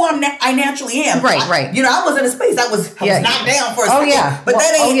is who I naturally am. Right. I was in a space. I was knocked down for a second. Yeah. But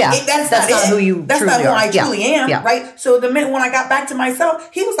that's not who you That's truly not who are. I truly am, right? So the minute when I got back to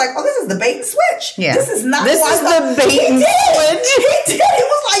myself, he was like, "Oh, this is the bait and switch. Yeah. This is not the bait and switch." He did. He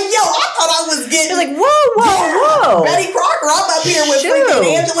was like, "Yo, I thought I was getting." He was like, "Whoa. Betty Crocker, I'm up here with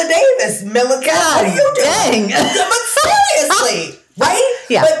freaking Angela Davis. Milliken, what are you doing?" But seriously. Right?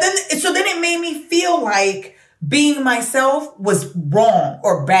 Yeah. But then it made me feel like being myself was wrong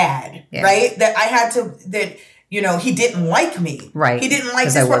or bad, right? That I had to, he didn't like me. Right. He didn't like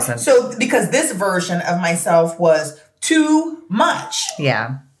this person. So because this version of myself was too much.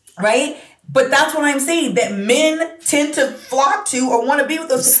 Yeah. Right? But that's what I'm saying, that men tend to flock to or want to be with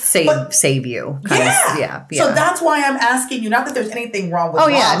those. Save you. Yeah. So that's why I'm asking you, not that there's anything wrong with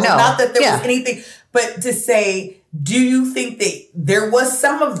not that there was anything, but to say, do you think that there was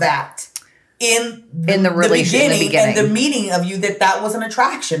some of that in the beginning and the meeting of you, that was an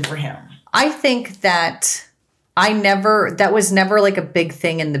attraction for him? I think that that was never like a big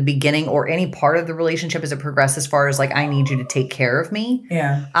thing in the beginning or any part of the relationship as it progressed, as far as like, I need you to take care of me.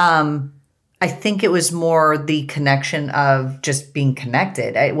 Yeah. I think it was more the connection of just being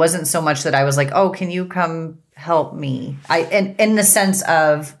connected. It wasn't so much that I was like, "Oh, can you come help me?" And in the sense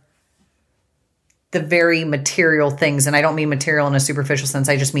of the very material things, and I don't mean material in a superficial sense.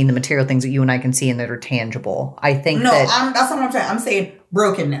 I just mean the material things that you and I can see and that are tangible. I think that's what I'm saying. I'm saying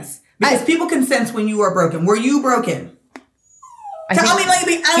brokenness, because people can sense when you are broken. Were you broken? I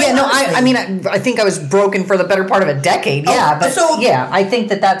think I was broken for the better part of a decade. Yeah, I think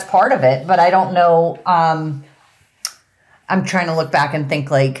that's part of it. But I don't know. I'm trying to look back and think,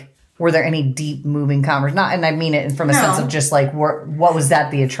 like, were there any deep moving conversations? Not, and I mean it from a sense of just like, what was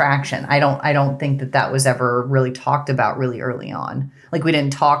that the attraction? I don't think that was ever really talked about really early on. Like, we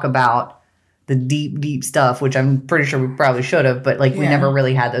didn't talk about the deep stuff, which I'm pretty sure we probably should have, but like we never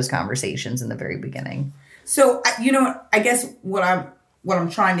really had those conversations in the very beginning. So, I guess what I'm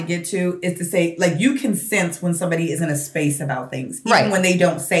trying to get to is to say, like, you can sense when somebody is in a space about things, even when they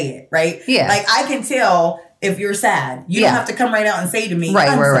don't say it, right? Yeah. Like, I can tell if you're sad. You don't have to come right out and say to me,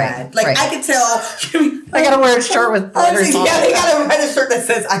 I'm sad. Like, I can tell. I gotta wear a shirt with letters on it. Yeah, they gotta wear a shirt that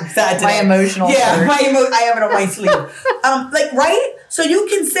says, I'm sad today. My emotional shirt. I have it on my sleeve. Right? So you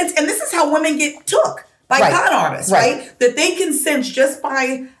can sense, and this is how women get took by con artists, right? That they can sense just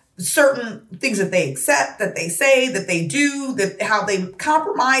by certain things that they accept, that they say, that they do, that how they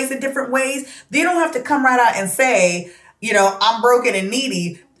compromise in different ways. They don't have to come right out and say, I'm broken and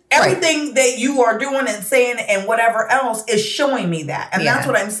needy. Everything that you are doing and saying and whatever else is showing me that. And that's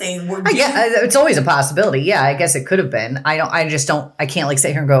what I'm saying. It's always a possibility. Yeah, I guess it could have been. I can't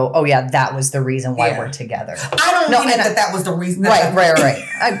sit here and go, oh yeah, that was the reason why we're together. I don't mean that was the reason. Right.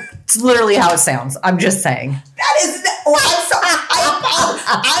 It's literally how it sounds. I'm just saying. I'm sorry.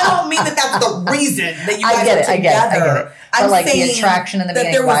 I don't mean that that's the reason that you guys are together. I get it. But like the attraction in the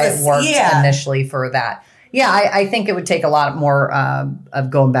beginning, why it worked initially for that. Yeah, I think it would take a lot more of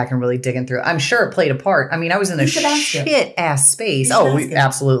going back and really digging through. I'm sure it played a part. I mean, I was in a shit-ass space. Oh, we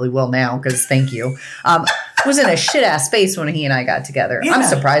absolutely will now, because thank you. Was in a shit-ass space when he and I got together. Yeah. I'm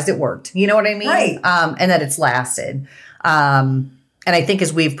surprised it worked. You know what I mean? Right. And that it's lasted. And I think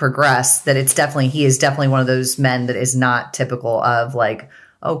as we've progressed, that he is definitely one of those men that is not typical of like,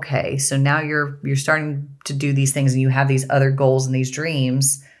 okay, so now you're starting to do these things and you have these other goals and these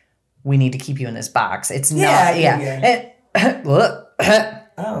dreams. We need to keep you in this box. It's not, okay.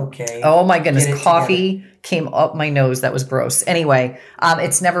 Oh my goodness. Coffee came up my nose. That was gross. Anyway,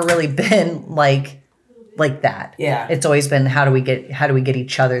 it's never really been like that. Yeah. It's always been, how do we get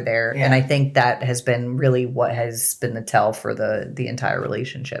each other there? Yeah. And I think that has been really what has been the tell for the entire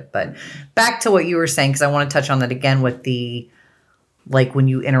relationship. But back to what you were saying, because I want to touch on that again with like when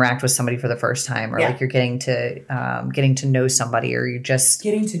you interact with somebody for the first time, or like you're getting to know somebody, or you're just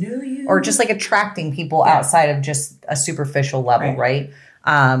getting to know you, or just like attracting people outside of just a superficial level, right?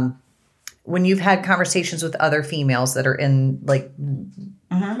 When you've had conversations with other females that are in like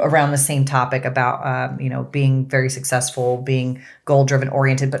around the same topic about, being very successful, being goal driven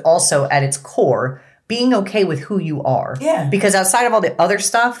oriented, but also at its core, being okay with who you are. Yeah. Because outside of all the other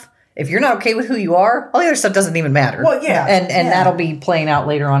stuff, if you're not okay with who you are, all the other stuff doesn't even matter. Well, yeah. And that'll be playing out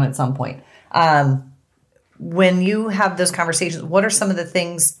later on at some point. When you have those conversations, what are some of the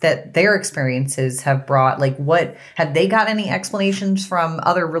things that their experiences have brought? Like, what have they got any explanations from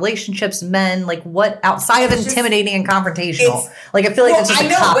other relationships, men? Like, what outside of intimidating and confrontational? Like, I feel like it's just a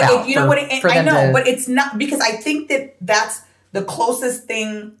cop out. But it's not, because I think that that's the closest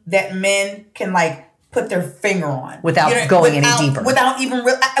thing that men can like put their finger on without going any deeper, without even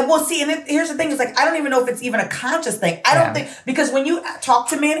here's the thing, is like, I don't even know if it's even a conscious thing. I don't think, because when you talk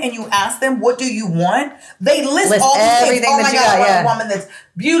to men and you ask them, what do you want, they list all these things. Oh my God, I want a woman that's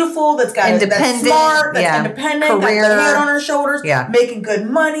beautiful, that's smart, that's independent, career, got the head on her shoulders, making good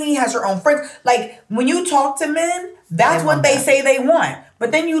money, has her own friends. Like, when you talk to men, that's what they say they want.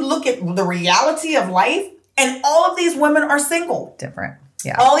 But then you look at the reality of life, and all of these women are single. Different.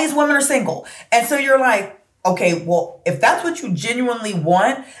 Yeah. All these women are single. And so you're like, okay, well, if that's what you genuinely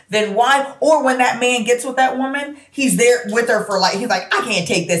want, then why? Or when that man gets with that woman, he's there with her for like, he's like, I can't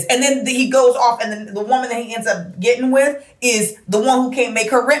take this. And then he goes off, and then the woman that he ends up getting with is the one who can't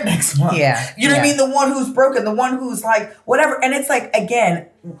make her rent next month. Yeah. You know what I mean? The one who's broken, the one who's like, whatever. And it's like, again,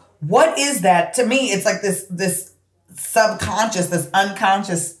 what is that? To me, it's like this subconscious, this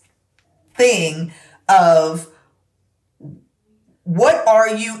unconscious thing of, what are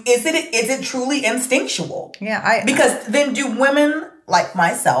you? Is it truly instinctual? Yeah, because then do women like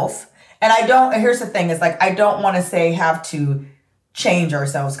myself, and here's the thing, is like, I don't want to say have to change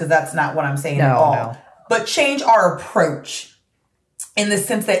ourselves, because that's not what I'm saying at all. No. But change our approach, in the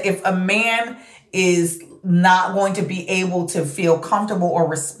sense that if a man is not going to be able to feel comfortable or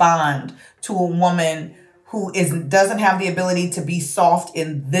respond to a woman who doesn't have the ability to be soft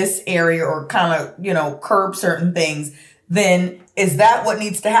in this area, or kind of, curb certain things, then is that what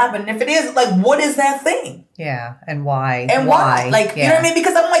needs to happen? And if it is, like, what is that thing? Yeah. And why? And why? Like, you know what I mean?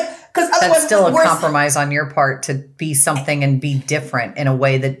 Because I'm like, because otherwise, that's still a compromise on your part to be something and be different in a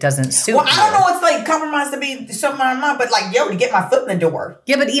way that doesn't suit you. I don't know. It's like compromise to be something I'm not, but like, to get my foot in the door.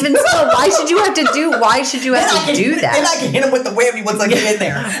 Yeah, but even still, why should you have to do that? Then I can hit him with the whammy once I get in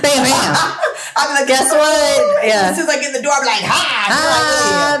there. Bam, bam. I'm like, guess what? Yeah. As soon as I get in the door, I'm like,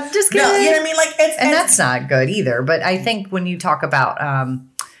 hi. Just kidding. No, you know what I mean? Like, and that's not good either. But I think when you talk about,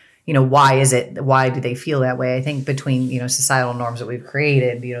 why do they feel that way? I think between, societal norms that we've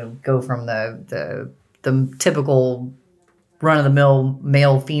created, go from the typical run-of-the-mill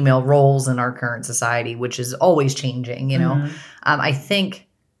male-female roles in our current society, which is always changing, I think,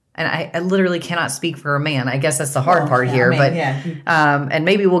 and I literally cannot speak for a man. I guess that's the hard part here, and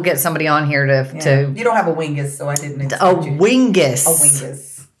maybe we'll get somebody on here to You don't have a wingus, so I didn't expect A wingus. A wingus.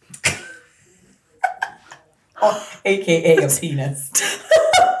 AKA a penis.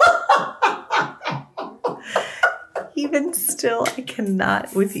 even still, I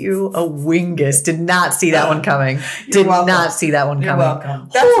cannot with you. A wingus. Did not see that one coming. Did not see that one coming. You're welcome.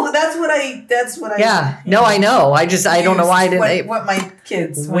 That's what I. Yeah. No, I know. I don't know why I didn't. What my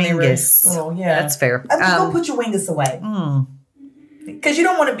kids. Wingus. Oh, yeah. That's fair. Go put your wingus away. Because you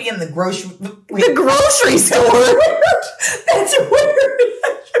don't want to be in the grocery. The grocery store. That's weird.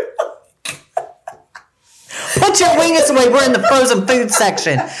 Put your wingus away. We're in the frozen food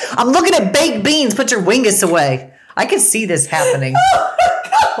section. I'm looking at baked beans. Put your wingus away. I can see this happening.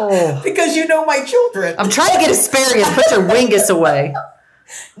 Oh. Because you know my children. I'm trying to get asparagus. Put your wingus away.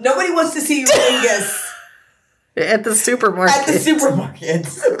 Nobody wants to see your wingus. At the supermarket. At the supermarket.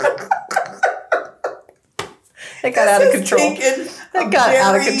 It got out of control. It got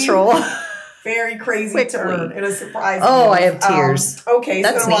out of control. Very crazy quickly. Turn. It was surprising. Oh, I have tears. Okay,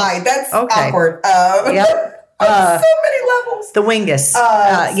 that's so why? That's okay. awkward. Yep. So many levels. The wingus.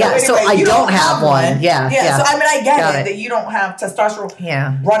 So anyway, I don't have one. Yeah. So I mean, I get it that you don't have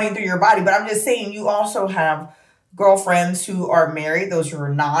testosterone running through your body, but I'm just saying you also have girlfriends who are married, those who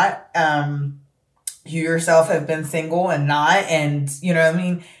are not. You yourself have been single and not, and you know what I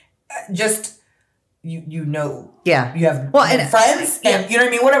mean. Just you know. Yeah. You have friends, and you know what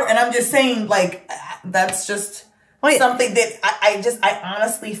I mean. Whatever, and I'm just saying, like that's just something that I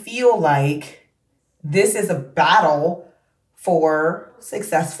honestly feel like. This is a battle for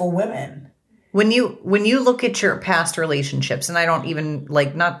successful women. When you look at your past relationships, and I don't even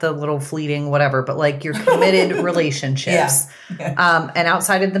like not the little fleeting whatever, but like your committed relationships, and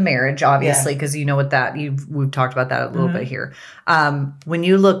outside of the marriage, obviously, because you know what that we've talked about that a little bit here. When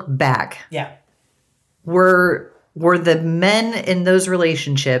you look back, were the men in those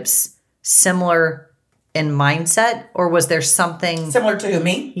relationships similar in mindset, or was there something similar to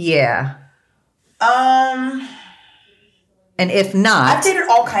me? Yeah. And if not, I've dated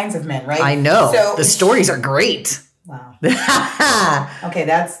all kinds of men, right? I know. So the stories are great. Wow. Okay,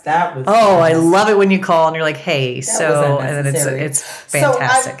 that was. Oh, I love it when you call and you're like, "Hey," and then it's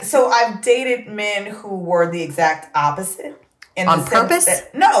fantastic. So I've dated men who were the exact opposite. On purpose?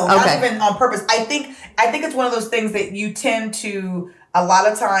 Not even on purpose. I think it's one of those things that you tend to a lot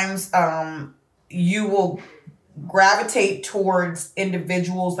of times. You will gravitate towards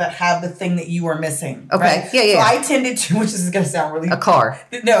individuals that have the thing that you are missing. Okay. Right? Yeah. So I tended to, which is going to sound really... A car.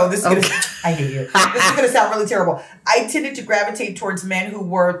 No, this is going to... I hate you. This is going to sound really terrible. I tended to gravitate towards men who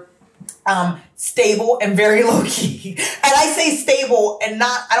were stable and very low key. And I say stable and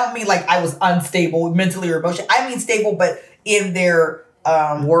not... I don't mean like I was unstable mentally or emotionally. I mean stable, but in their...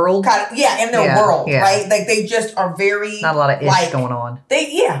 world? In their world, right? Like they just are very... Not a lot of ish going on.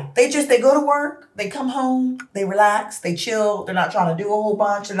 They go to work, they come home, they relax, they chill, they're not trying to do a whole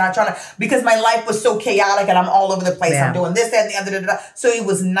bunch, they're not trying to... Because my life was so chaotic and I'm all over the place, I'm doing this, that, and the other, da, da, da. So it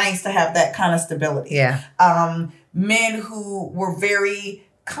was nice to have that kind of stability. Yeah. Men who were very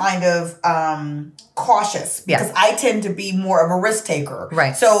kind of cautious, because I tend to be more of a risk taker.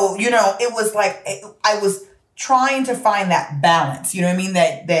 Right. So, it was like, I was... trying to find that balance, you know what I mean?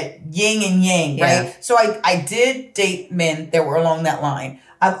 That yin and yang, right? So I did date men that were along that line.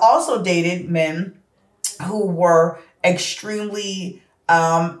 I've also dated men who were extremely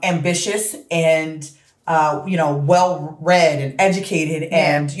ambitious and well-read and educated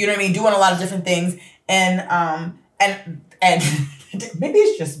and you know what I mean, doing a lot of different things. And maybe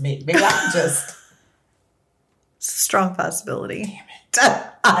it's just me. Maybe I'm just it's a strong possibility. Damn it.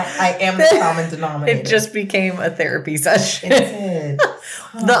 I am the common denominator. It just became a therapy session. It did.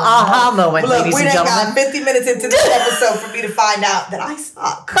 The aha moment, ladies and gentlemen. We got 50 minutes into this episode for me to find out that I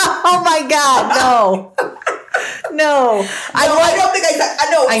suck. Oh my God, no. No. I don't think I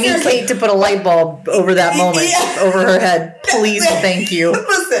know. I need Kate to put a light bulb over that moment, over her head. Please and thank you.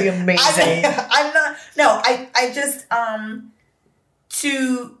 Listen. It'd be amazing. I'm not, no, I just,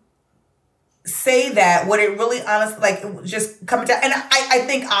 to say that what it really honestly, like, it was just coming down, and I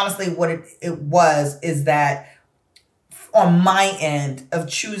think honestly what it was is that on my end of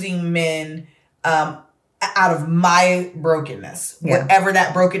choosing men out of my brokenness, whatever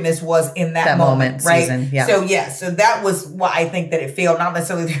that brokenness was in that moment, right? Season, so that was why I think that it failed, not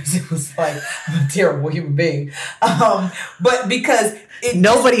necessarily because it was like I'm a terrible human being, but because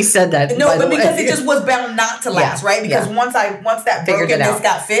nobody said that. No, but because it just was bound not to last, right? Because once that brokenness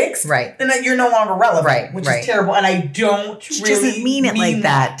got fixed, right, then you're no longer relevant, right? Which is terrible, and I don't doesn't mean it like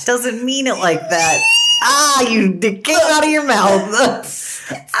that. Doesn't mean it like that. It came out of your mouth.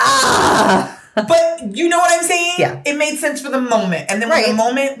 But you know what I'm saying? Yeah. It made sense for the moment. And then when the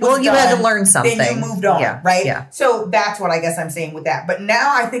moment was you done, had to learn something. Then you moved on, right? Yeah. So that's what I guess I'm saying with that. But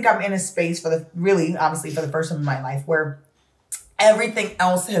now I think I'm in a space obviously for the first time in my life where everything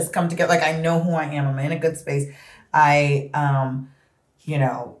else has come together. Like I know who I am. I'm in a good space. You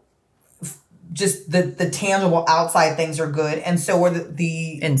know, just the tangible outside things are good, and so are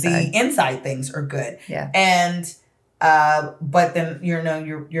the inside things are good. Yeah. And but then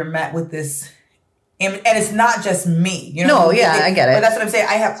you're met with this, and it's not just me. You know. No, yeah, I get it. But that's what I'm saying.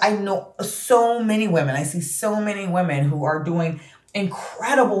 I know so many women. I see so many women who are doing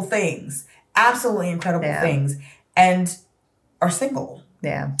incredible things, absolutely incredible things, and are single.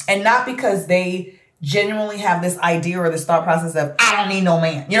 Yeah. And not because they genuinely have this idea or this thought process of, I don't need no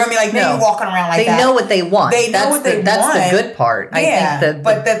man. You know what I mean? Like, they walking around like that. They know what they want. They know what they want. That's the good part. Yeah, I think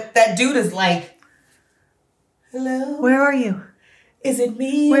but that dude is like, hello? Where are you? Is it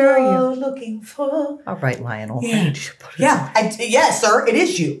me Where are you're looking for? All right, Lionel. Yeah, sir, it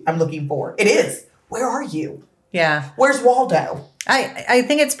is you I'm looking for. It is. Where are you? Yeah. Where's Waldo? I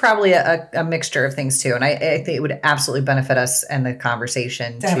think it's probably a mixture of things too. And I think it would absolutely benefit us in the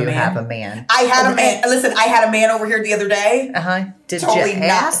conversation to have a man. I had a man. Listen, I had a man over here the other day. Did you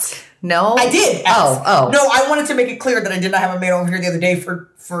ask? No? I did ask. Oh. No, I wanted to make it clear that I did not have a man over here the other day for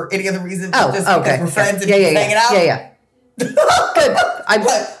any other reason. Oh, just okay. Because we're friends and hanging out. Yeah. Good.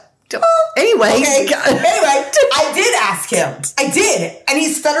 Anyway. Okay. Anyway, I did ask him. I did. And he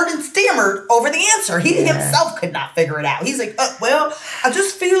stuttered and stammered over the answer. He himself could not figure it out. He's like, well, I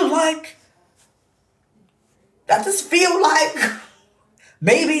just feel like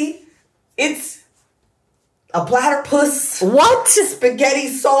maybe it's a platypus. What? Spaghetti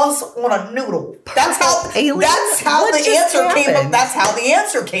sauce on a noodle. That's how the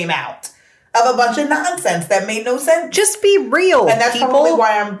answer came out. Of a bunch of nonsense that made no sense. Just be real, and that's probably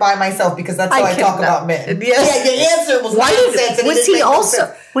why I'm by myself, because that's how I talk about men. Yeah, the answer was nonsense.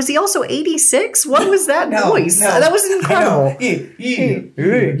 Was he also 86? What was that voice? No. That was incredible.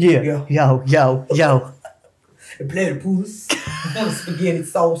 Yo. A platypus on a spaghetti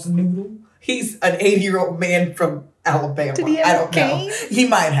sauce noodle. He's an 80-year-old man from Alabama. Did he have I don't know. He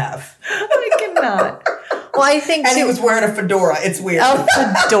might have. I cannot. Well, I think and he was wearing a fedora. It's weird. A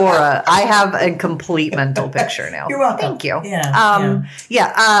fedora. I have a complete mental picture now. You're welcome. Thank you. Yeah.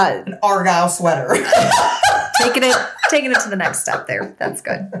 An Argyle sweater. taking it to the next step there. That's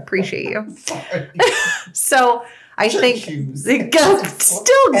good. Appreciate you. Sorry. So I think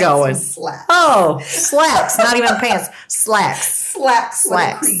still going. Slacks. Oh, slacks. Not even pants. Slacks. Slacks.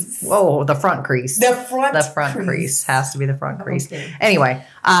 Whoa, the front crease. The front crease has to be the front crease. Okay. Anyway,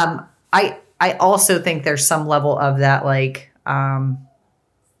 I also think there's some level of that, like, I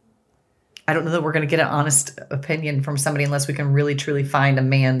don't know that we're going to get an honest opinion from somebody unless we can really, truly find a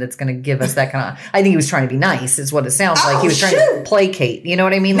man that's going to give us that kind of, I think he was trying to be nice is what it sounds like. He was trying to placate. You know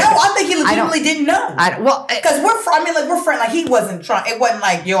what I mean? No, I think he legitimately didn't know. Because we're friends. Like, he wasn't trying. It wasn't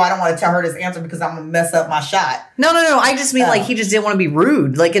like, I don't want to tell her this answer because I'm going to mess up my shot. No. I just mean like he just didn't want to be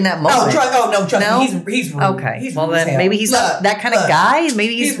rude, like in that moment. Trust me. He's rude. Okay. He's well, rude then maybe he's not that kind of guy.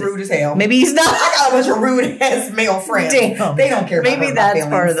 Maybe he's rude as hell. Maybe he's not. I got a bunch of rude ass male friends. Damn. They don't care about maybe that's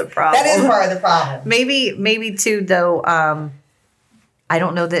part of the problem. That is part of the problem. Maybe too, though. I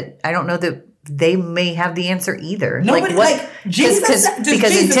don't know that they may have the answer either. Nobody, because intimidating.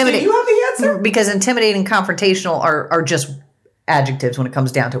 Do you have the answer? Because intimidating, confrontational are just adjectives when it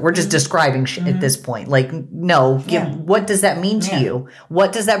comes down to it. We're just describing shit at this point. Like, no, what does that mean to you?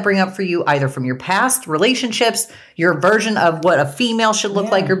 What does that bring up for you, either from your past relationships, your version of what a female should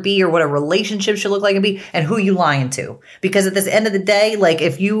look like or be, or what a relationship should look like and be, and who you lying to? Because at this end of the day, like,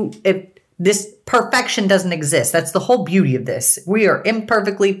 if this perfection doesn't exist. That's the whole beauty of this. We are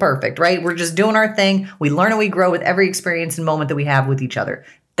imperfectly perfect, right? We're just doing our thing. We learn and we grow with every experience and moment that we have with each other.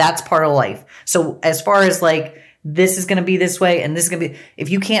 That's part of life. So as far as like, this is going to be this way and this is going to be, if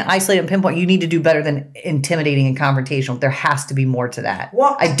you can't isolate and pinpoint, you need to do better than intimidating and confrontational. There has to be more to that.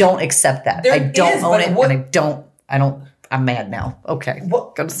 Well, I don't accept that. I don't own it. And I'm mad now. Okay.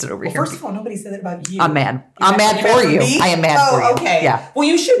 Gotta sit over here. First of all, nobody said that about you. I'm mad. I'm mad for you. I am mad for you. Okay. Yeah. Well,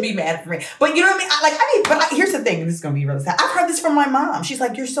 you should be mad for me. But you know what I mean? Here's the thing. This is going to be really sad. I've heard this from my mom. She's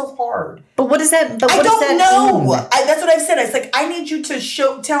like, you're so hard. But what does that mean? I don't know. That's what I've said. It's like, I need you to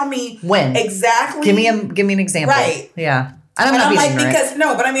tell me when exactly. Give me an example. Right. Yeah. I'm not being ignorant.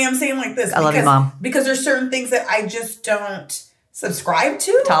 I'm saying like this. I love you, Mom. Because there's certain things that I just don't subscribe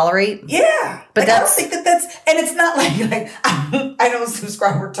to, tolerate. Yeah, but I don't think that's, and it's not like I don't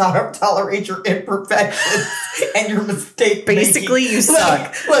subscribe or tolerate your imperfections and your mistake. Basically, you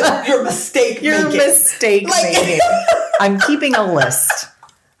suck. Look, your mistake. Your mistake making. I'm keeping a list.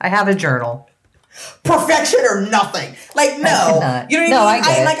 I have a journal. Perfection or nothing. Like, no, you know what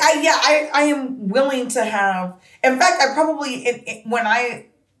I mean? I I am willing to have. In fact, I probably when I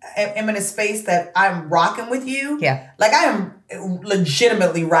am in a space that I'm rocking with you. Yeah. Like I am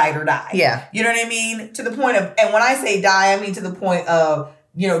legitimately ride or die. Yeah. You know what I mean? To the point of, and when I say die, I mean to the point of,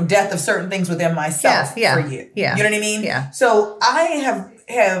 death of certain things within myself for you. Yeah. You know what I mean? Yeah. So I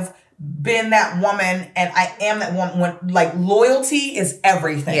have been that woman, and I am that woman when, like, loyalty is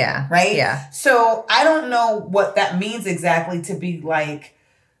everything. Yeah. Right? Yeah. So I don't know what that means exactly, to be like,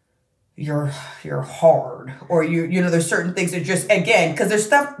 you're hard, or there's certain things that just, again, because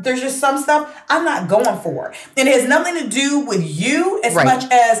there's just some stuff I'm not going for. And it has nothing to do with you as much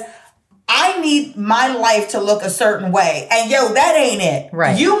as I need my life to look a certain way. And that ain't it.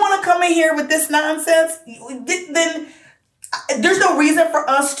 Right. You want to come in here with this nonsense, then there's no reason for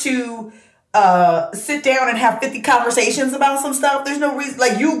us to sit down and have 50 conversations about some stuff. There's no reason.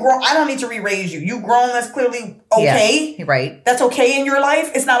 Like, you grow. I don't need to re-raise you. You grown. That's clearly okay. Yeah, right. That's okay in your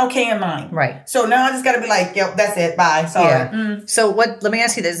life. It's not okay in mine. Right. So now I just got to be like, that's it. Bye. Sorry. Yeah. So let me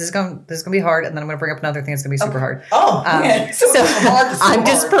ask you this. This is going to be hard, and then I'm going to bring up another thing that's going to be super hard. Oh, so I'm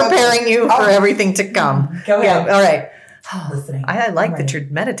just preparing you for everything to come. Go ahead. Yeah. All right. Listening. I like that you're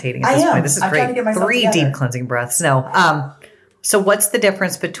meditating at this point. This is great. Trying to get myself 3 together. deep cleansing breaths. No. So what's the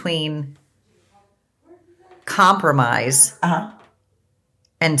difference between compromise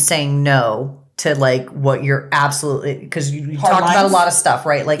and saying no to, like, what you're absolutely, because you talked about a lot of stuff,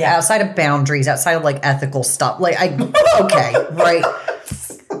 right? Like outside of boundaries, outside of, like, ethical stuff. Like, okay, right?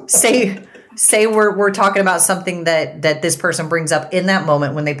 Say we're talking about something that this person brings up in that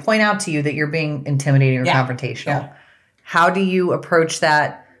moment when they point out to you that you're being intimidating or confrontational. Yeah. How do you approach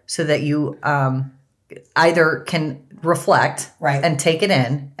that so that you either can reflect and take it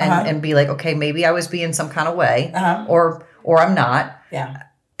in and be like, okay, maybe I was being some kind of way or I'm not. Yeah.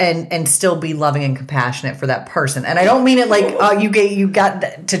 And still be loving and compassionate for that person. And I don't mean it like you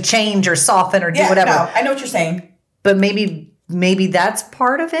got to change or soften or do whatever. No, I know what you're saying. But maybe that's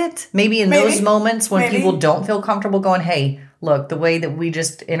part of it. Maybe in those moments when people don't feel comfortable going, hey, look, the way that we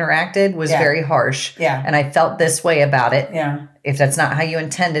just interacted was very harsh. Yeah. And I felt this way about it. Yeah. If that's not how you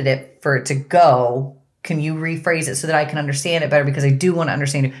intended it for it to go, can you rephrase it so that I can understand it better? Because I do want to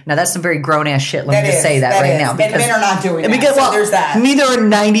understand you. Now, that's some very grown-ass shit. Let me just say that right now. Because men are not doing that. Because, well, there's that. Neither are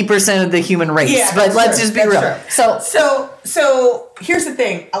 90% of the human race. Yeah, but let's just be real. True. So here's the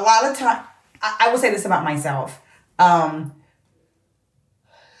thing. A lot of time, I will say this about myself.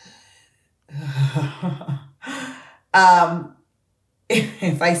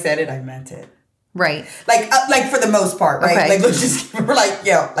 If I said it, I meant it. Right. Like for the most part, right? Okay. Like, let's just, we're like,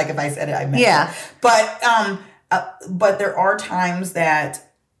 like if I said it, I meant it. But there are times that,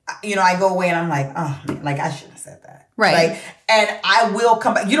 I go away and I'm like, oh man, like I shouldn't have said that. Right. And I will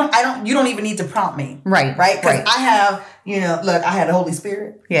come back. You don't even need to prompt me. Right. Right. Because I have, look, I had the Holy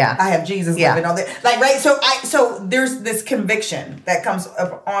Spirit. Yeah. I have Jesus living on there. Like, right. So there's this conviction that comes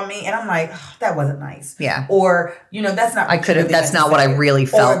up on me and I'm like, oh, that wasn't nice. Yeah. Or, that's not, that's not what I really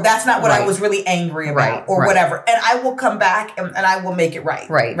felt. Or that's not what I was really angry about or whatever. And I will come back and I will make it right.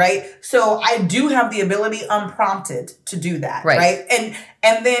 Right. Right. So I do have the ability unprompted to do that. Right.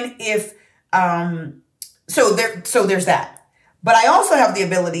 And then if, so there's that. But I also have the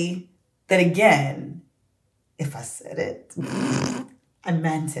ability that, again, if I said it, I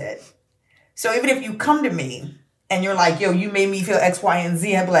meant it. So even if you come to me and you're like, yo, you made me feel X, Y, and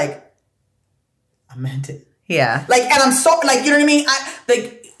Z, I'd be like, I meant it. Yeah. Like, and I'm so, like, you know what I mean?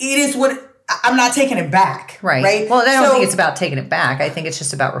 It is what, I'm not taking it back. Right. Well, I don't think it's about taking it back. I think it's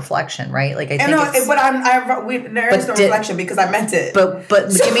just about reflection, right? Like, I think there is no reflection because I meant it. But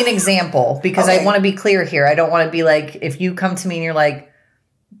give me an example because I want to be clear here. I don't want to be like, if you come to me and you're like,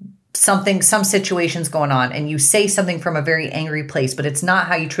 some situation's going on and you say something from a very angry place, but it's not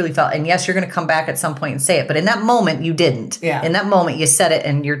how you truly felt. And yes, you're going to come back at some point and say it. But in that moment, you didn't. Yeah. In that moment, you said it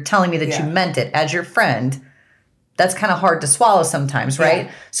and you're telling me that you meant it as your friend. That's kind of hard to swallow sometimes, right?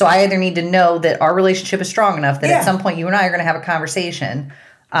 Yeah. So I either need to know that our relationship is strong enough that at some point you and I are going to have a conversation.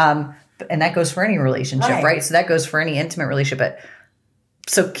 And that goes for any relationship, right? So that goes for any intimate relationship.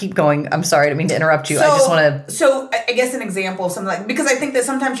 So keep going. I'm sorry, I didn't mean to interrupt you. I just want to... So I guess an example of something like... Because I think that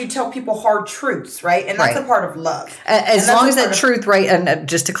sometimes you tell people hard truths, right? And that's a part of love. As long as that truth, right? And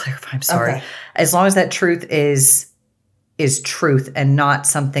just to clarify, I'm sorry. Okay. As long as that truth is truth and not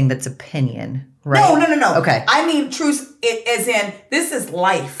something that's opinion. Right. No. Okay. I mean, truth as in this is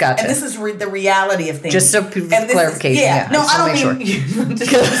life. Gotcha. And this is the reality of things. Just a clarification. No, I don't mean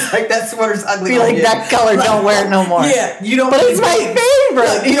just like that sweater's ugly. Be like that color. Don't wear it no more. Yeah, you don't. But it's my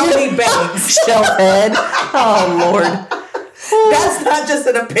favorite. You don't need bangs. Shelf head. Oh Lord. That's not just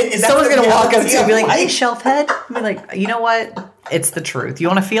an opinion. Someone's gonna walk up to you and be like, "Hey, shelf head." I'll be like, you know what? It's the truth. You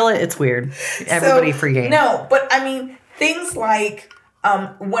want to feel it? It's weird. Everybody free game. No, but I mean things like.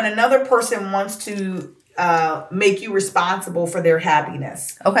 when another person wants to make you responsible for their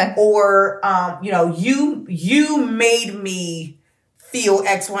happiness. Okay. Or, you made me feel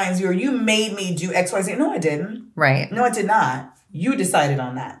X, Y, and Z, or you made me do X, Y, Z. No, I didn't. Right. No, I did not. You decided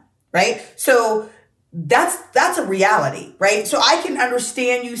on that. Right. So that's a reality. Right. So I can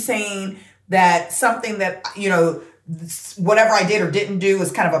understand you saying that something that, whatever I did or didn't do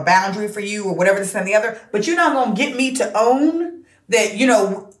is kind of a boundary for you or whatever this and the other, but you're not going to get me to own that,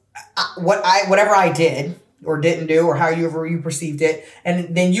 whatever I did or didn't do or however you perceived it.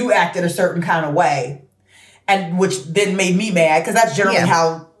 And then you acted a certain kind of way, and which then made me mad, because that's generally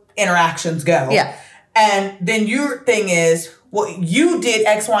how interactions go. Yeah. And then your thing is, well, you did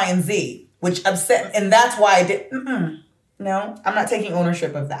X, Y, and Z, which upset, and that's why I did. No, I'm not taking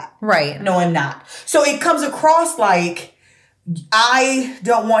ownership of that. Right. No, I'm not. So it comes across like I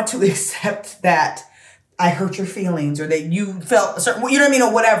don't want to accept that I hurt your feelings, or that you felt a certain,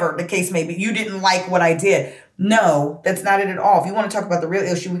 or whatever the case may be. You didn't like what I did. No, that's not it at all. If you want to talk about the real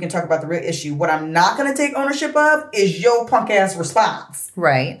issue, we can talk about the real issue. What I'm not going to take ownership of is your punk ass response.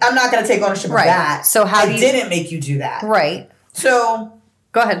 Right. I'm not going to take ownership of that. So how do you... I didn't make you do that. Right. So...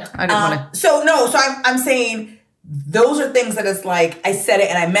 Go ahead. I didn't want to... So I'm saying those are things that it's like, I said it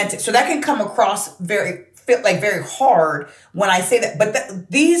and I meant it. So that can come across very hard when I say that.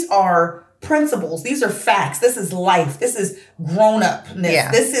 But these are principles. These are facts. This is life. This is grown-upness.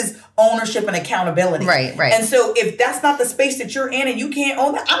 Yeah. This is ownership and accountability. Right. And so if that's not the space that you're in and you can't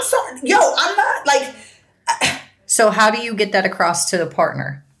own that, I'm sorry. I'm not like... So how do you get that across to the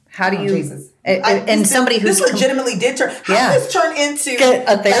partner? How do you... Jesus. And somebody who's... This legitimately did turn... How did this turn into...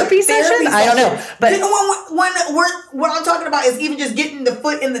 A therapy session? I don't know. But what I'm talking about is even just getting the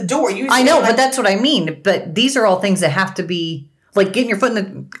foot in the door. I know, but that's what I mean. But these are all things that have to be... Like getting your foot in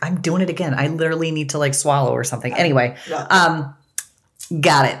the... I'm doing it again. I literally need to swallow or something. Anyway, got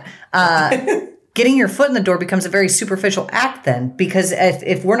it. Getting your foot in the door becomes a very superficial act then. Because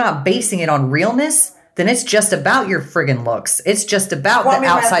if we're not basing it on realness... then it's just about your friggin' looks. It's just about the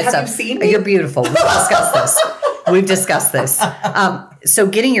outside stuff. Have you seen me? You're beautiful. We've discussed this. So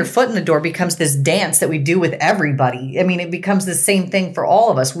getting your foot in the door becomes this dance that we do with everybody. I mean, it becomes the same thing for all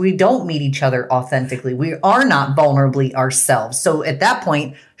of us. We don't meet each other authentically. We are not vulnerably ourselves. So at that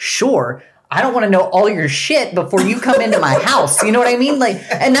point, sure, I don't want to know all your shit before you come into my house. You know what I mean?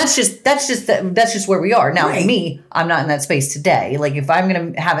 And that's just where we are. Now, right. Me, I'm not in that space today. Like if I'm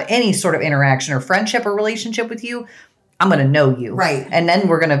going to have any sort of interaction or friendship or relationship with you, I'm going to know you. Right. And then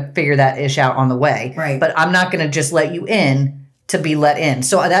we're going to figure that ish out on the way. Right. But I'm not going to just let you in to be let in.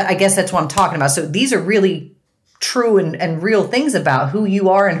 So I guess that's what I'm talking about. So these are really true and real things about who you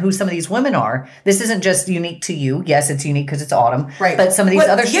are and who some of these women are. This isn't just unique to you. Yes, it's unique because it's autumn. Right. But some of these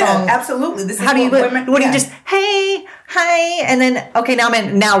other strong... Yeah, absolutely. This is how do you... women... What do you just... Hey, hi, and then... Okay,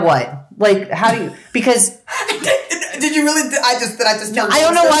 now what? Like, how do you... Because... Did you really? I just tell you. I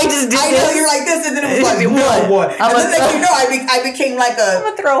don't know why I just did I this. know you're like this, and then it was like, no, what? And then I became like a... I'm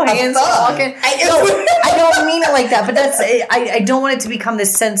going to throw hands walking. I don't mean it like that, but that's... I don't want it to become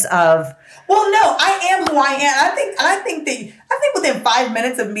this sense of... Well, no, I am who I am. I think within 5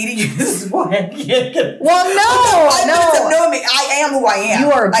 minutes of meeting you, this is why I can't get. Well, no. Minutes of knowing me, I am who I am.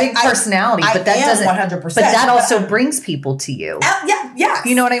 You are a big personality, but that doesn't 100%. But that also brings people to you. Yeah.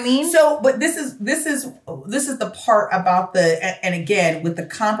 You know what I mean? So, but this is the part about and again with the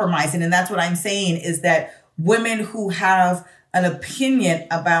compromising, and that's what I'm saying is that women who have an opinion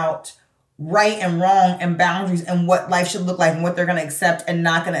about right and wrong and boundaries and what life should look like and what they're going to accept and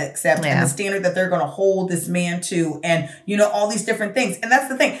not going to accept and the standard that they're going to hold this man to and, all these different things. And that's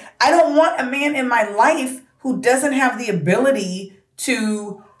the thing. I don't want a man in my life who doesn't have the ability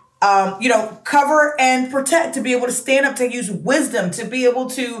to, cover and protect, to be able to stand up, to use wisdom, to be able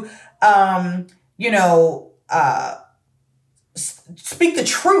to, speak the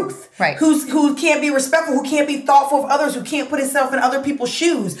truth, right? Who can't be respectful, who can't be thoughtful of others, who can't put himself in other people's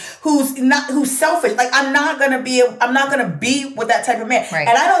shoes, who's selfish. Like I'm not gonna be with that type of man, right?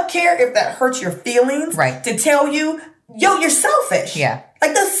 And I don't care if that hurts your feelings, right? To tell you, you're selfish, yeah.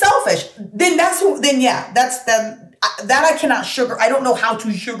 Like that's selfish. Then that's who. Then yeah, that's that I cannot I don't know how to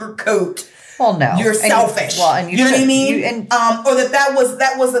sugarcoat. Well, no, you're selfish. And you know what I mean? Or that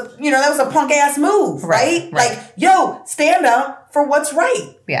was a punk ass move, right? Like, stand up for what's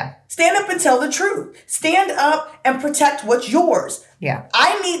right. Yeah. Stand up and tell the truth. Stand up and protect what's yours. Yeah.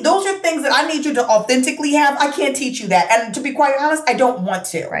 Those are things that I need you to authentically have. I can't teach you that. And to be quite honest, I don't want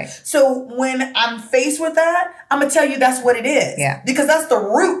to. Right. So when I'm faced with that, I'm going to tell you that's what it is. Yeah. Because that's the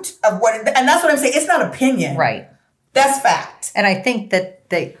root of and that's what I'm saying. It's not opinion. Right. That's fact. And I think that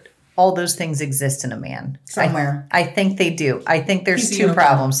all those things exist in a man. Somewhere. I think they do. I think there's He's two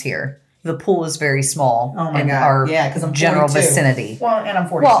problems here. The pool is very small in God. our because I'm general 42. vicinity. Well, and I'm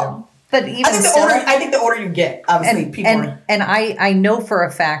 42. Well, but even I think the older you get, obviously, people and I know for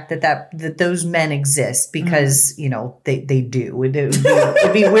a fact that those men exist because they do. It'd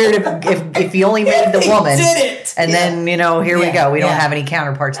be weird if you only made the woman and then here we go. We don't have any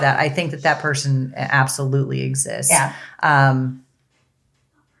counterpart to that. I think that person absolutely exists. Yeah. I'm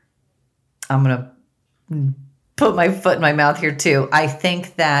gonna put my foot in my mouth here too. I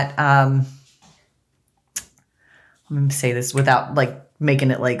think that I'm gonna say this without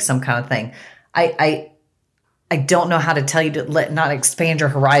making it like some kind of thing. I don't know how to tell you to not expand your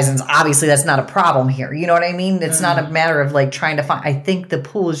horizons. Obviously, that's not a problem here. You know what I mean? It's not a matter of trying to find. I think the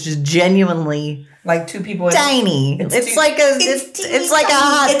pool is just genuinely like two people. Tiny. It's like a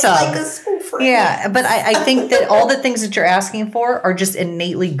hot tub. It's like yeah, but I think that all the things that you're asking for are just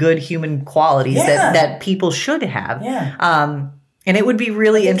innately good human qualities that people should have. Yeah. And it would be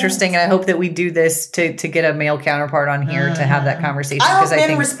really interesting, and I hope that we do this to get a male counterpart on here to have that conversation. I hope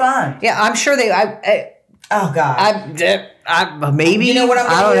men respond. Yeah, I'm sure they. Oh God. I maybe. You know what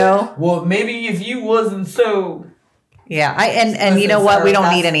I don't know. Well, maybe if you wasn't so. Yeah, and you know what? We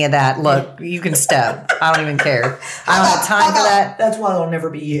don't need any of that. Look, you can step. I don't even care. I don't have time for that. That's why it'll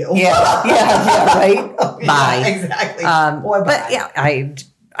never be you. Yeah, right. Bye. Exactly. But yeah,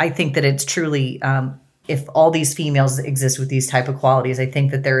 I think that it's truly. If all these females exist with these type of qualities, I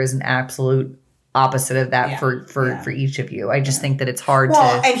think that there is an absolute opposite of that for each of you. I just think that it's hard to.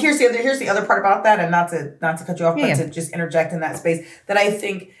 And here's the other part about that, and not to cut you off, but to just interject in that space. That I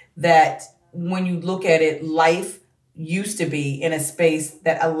think that when you look at it, life used to be in a space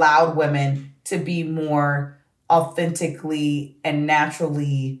that allowed women to be more authentically and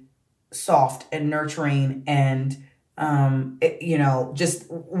naturally soft and nurturing and. Just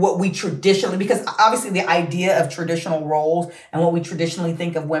what we traditionally, because obviously the idea of traditional roles and what we traditionally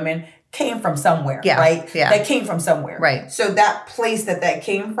think of women came from somewhere, right? Yeah. That came from somewhere. Right. So that place that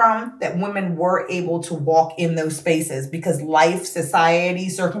came from, that women were able to walk in those spaces because life, society,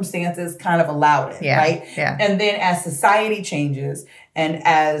 circumstances kind of allowed it, right? Yeah. And then as society changes and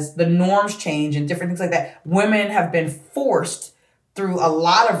as the norms change and different things like that, women have been forced through a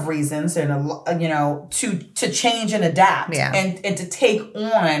lot of reasons and to change and adapt and to take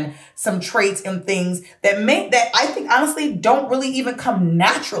on some traits and things that I think honestly don't really even come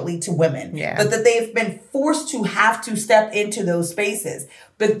naturally to women, but that they've been forced to have to step into those spaces,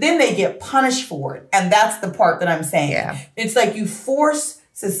 but then they get punished for it. And that's the part that I'm saying. It's like you force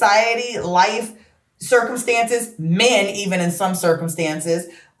society, life, circumstances, men, even in some circumstances,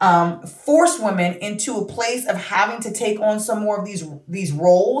 force women into a place of having to take on some more of these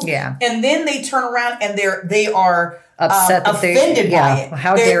roles. Yeah. And then they turn around and they are upset, offended by it.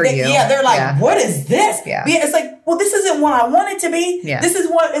 How dare you? Yeah, they're like, what is this? Yeah. It's like, well, this isn't what I want it to be. Yeah. This is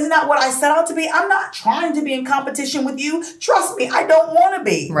not what I set out to be. I'm not trying to be in competition with you. Trust me, I don't want to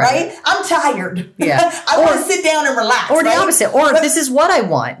be, right? I'm tired. Yeah. I want to sit down and relax. Or the opposite. Or this is what I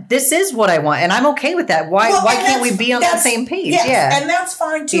want. This is what I want. And I'm okay with that. Why can't we be on that same page? Yes, yeah. And that's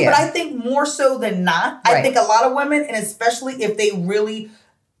fine too. But I think more so than not, I think a lot of women, and especially if they really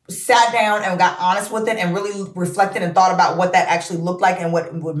sat down and got honest with it and really reflected and thought about what that actually looked like and what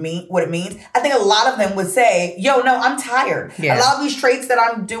it means. I think a lot of them would say, yo, no, I'm tired. Yeah. A lot of these traits that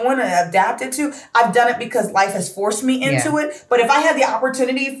I'm doing and adapted to, I've done it because life has forced me into it. But if I had the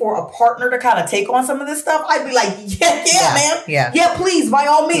opportunity for a partner to kind of take on some of this stuff, I'd be like, man. Yeah, please, by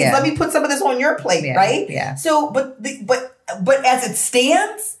all means, let me put some of this on your plate, right? Yeah. So, but as it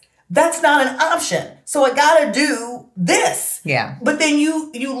stands, that's not an option. So I gotta do this. Yeah. But then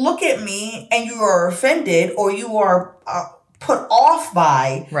you look at me and you are offended or you are put off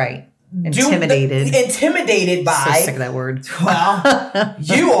by. Right. Intimidated by. So sick of that word. Well,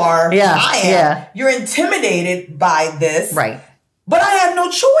 you are. Yeah. I am. Yeah. You're intimidated by this. Right. But I have no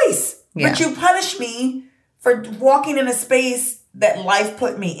choice. Yeah. But you punish me for walking in a space that life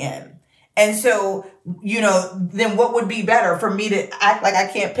put me in. And so, then what would be better for me to act like I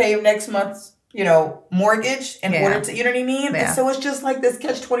can't pay next month's, mortgage in order to, you know what I mean? Yeah. And so it's just like this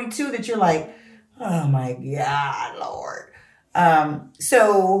catch-22 that you're like, oh my God, Lord.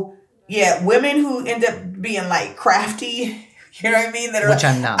 Women who end up being like crafty, you know what I mean? That are Which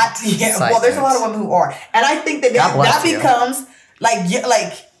I'm not. There's a lot of women who are. And I think that becomes like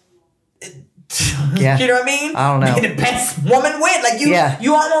yeah. You know what I mean? I don't know. The best woman win. Like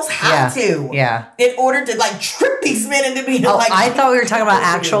you almost have to. Yeah. In order to trick these men into being I thought we were talking about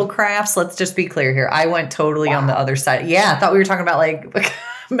actual crafts. Let's just be clear here. I went totally on the other side. Yeah. I thought we were talking about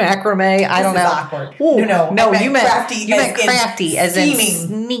macrame. I don't know. Awkward. Ooh, no. You meant crafty as in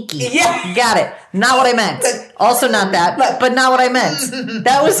sneaky. Yeah, got it. Not what I meant. Also not that, but not what I meant.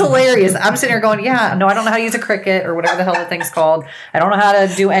 That was hilarious. I'm sitting here going, yeah, no, I don't know how to use a Cricut or whatever the hell the thing's called. I don't know how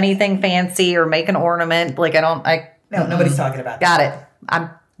to do anything fancy or make an ornament. Like No, nobody's talking about that. Got it.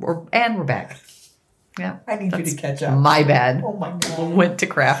 We're back. Yeah, I need you to catch up. My bad. Oh my God. Went to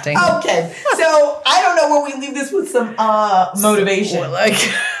crafting. Okay, so I don't know where we leave this with some motivation.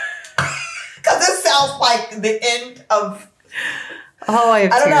 Because it sounds like the end of. Oh, I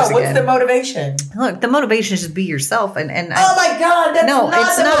don't know. What's again. the motivation? Look, the motivation is just be yourself, and oh my God, that's no, not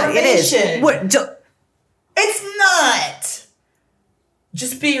it's the not. motivation. It is. What? It's not.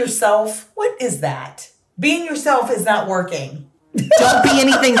 Just be yourself. What is that? Being yourself is not working. Don't be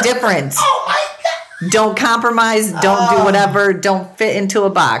anything different. Oh my God. Don't compromise. Don't do whatever. Don't fit into a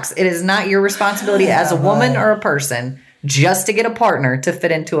box. It is not your responsibility as a woman or a person just to get a partner to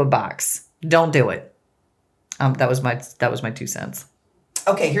fit into a box. Don't do it. That was my 2 cents.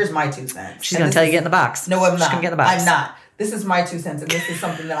 Okay, here's my 2 cents. She's going to tell you to get in the box. No, I'm not. She's going to get in the box. I'm not. This is my 2 cents, and this is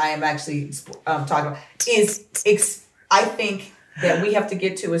something that I am actually talking about. I think that we have to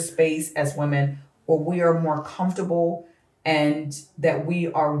get to a space as women where we are more comfortable and that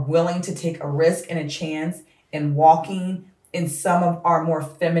we are willing to take a risk and a chance in walking in some of our more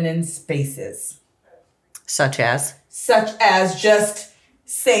feminine spaces. Such as just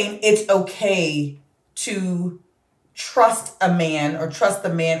saying it's okay to trust a man or trust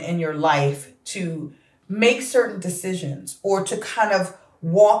the man in your life to make certain decisions or to kind of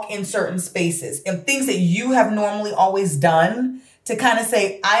walk in certain spaces and things that you have normally always done, to kind of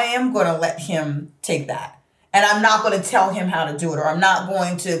say, I am going to let him take that. And I'm not going to tell him how to do it, or I'm not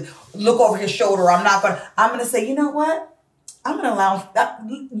going to look over his shoulder. I'm going to say, you know what? I'm going to allow that.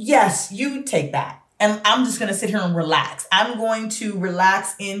 Yes, you take that. And I'm just going to sit here and relax. I'm going to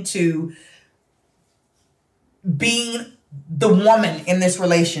relax into being the woman in this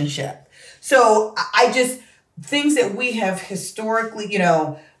relationship. So things that we have historically,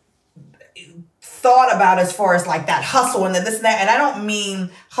 thought about as far as like that hustle and this and that. And I don't mean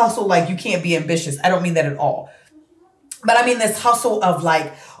hustle like you can't be ambitious. I don't mean that at all. But I mean this hustle of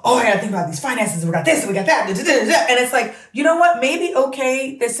like, oh, I gotta think about these finances. We got this and we got that. And it's like, you know what? Maybe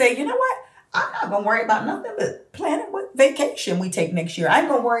okay to say, you know what? I'm not going to worry about nothing but planning what vacation we take next year. I ain't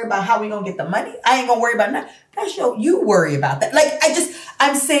going to worry about how we going to get the money. I ain't going to worry about nothing. That's you worry about that. Like,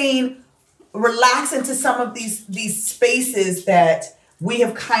 I'm saying relax into some of these spaces that we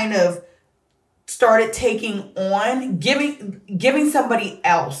have kind of started taking on, giving somebody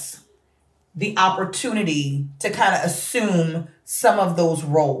else the opportunity to kind of assume some of those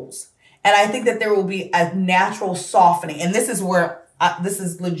roles. And I think that there will be a natural softening. And this is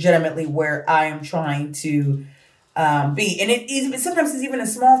legitimately where I am trying to be. And sometimes it's even in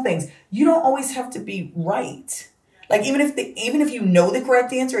small things. You don't always have to be right. Like even if you know the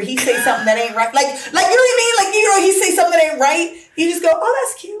correct answer, he say something that ain't right. Like you know what I mean? Like he say something that ain't right. You just go, oh,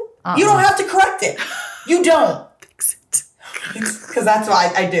 that's cute. You don't have to correct it. You don't. Because that's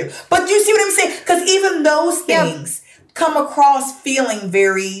what I do. But do you see what I'm saying? Because even those things come across feeling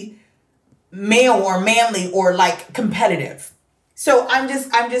very male or manly or like competitive. So I'm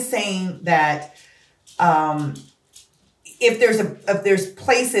just saying that if there's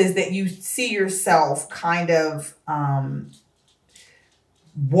places that you see yourself kind of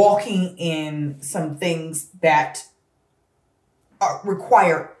walking in some things that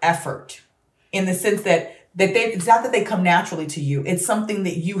require effort, in the sense that it's not that they come naturally to you. It's something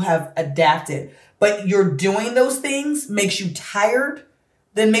that you have adapted, but you're doing those things makes you tired.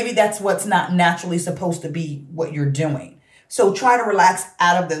 Then maybe that's what's not naturally supposed to be what you're doing. So try to relax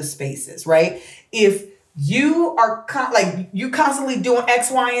out of those spaces, right? If you are you constantly doing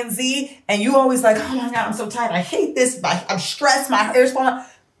X, Y, and Z, and you always like, oh my God, I'm so tired. I hate this. I'm stressed. My hair's falling out.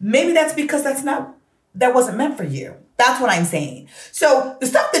 Maybe that's because that wasn't meant for you. That's what I'm saying. So the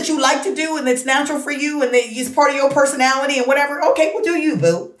stuff that you like to do and that's natural for you and that is part of your personality and whatever, okay, well, do you,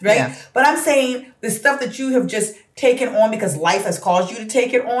 boo, right? Yeah. But I'm saying the stuff that you have just taken on because life has caused you to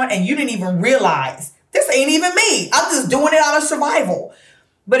take it on and you didn't even realize, this ain't even me. I'm just doing it out of survival.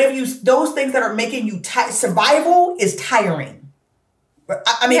 But those things that are making you survival is tiring.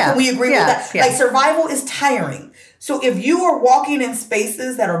 I mean, can we agree with that? Yeah. Like survival is tiring. So if you are walking in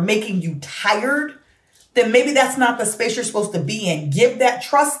spaces that are making you tired, then maybe that's not the space you're supposed to be in.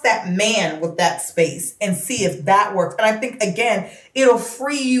 Trust that man with that space and see if that works. And I think, again, it'll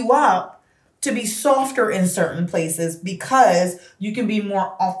free you up to be softer in certain places because you can be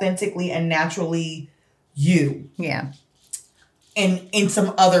more authentically and naturally you. Yeah. In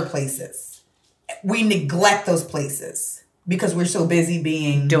some other places. We neglect those places. because we're so busy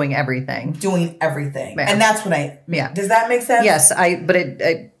doing everything. Yeah. And that's what does that make sense? Yes, but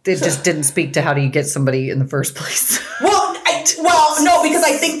it just didn't speak to how do you get somebody in the first place. No, because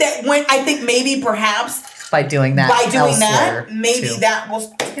I think that maybe perhaps by doing that, maybe that will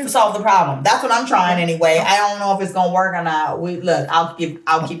solve the problem. That's what I'm trying anyway. I don't know if it's gonna work or not. I'll keep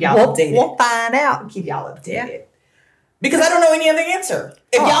y'all updated. We'll find out. I'll keep y'all updated because I don't know any other answer.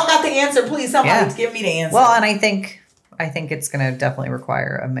 If y'all got the answer, please somebody give me the answer. Well, and I think it's going to definitely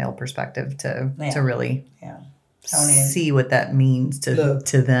require a male perspective to really see what that means to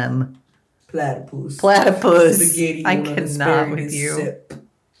them. Platypus. Spaghetti. I cannot with you. Sip.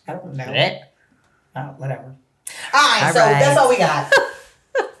 I don't know. Whatever. All right, that's all we got.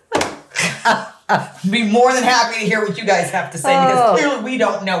 Be more than happy to hear what you guys have to say because clearly we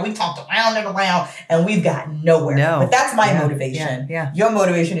don't know. We talked around and around and we've got nowhere. No. But that's my motivation. Yeah. Your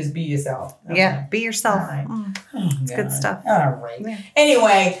motivation is be yourself. Okay. Yeah, be yourself. All right. It's good stuff. All right. Yeah.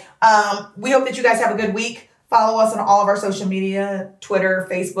 Anyway, we hope that you guys have a good week. Follow us on all of our social media, Twitter,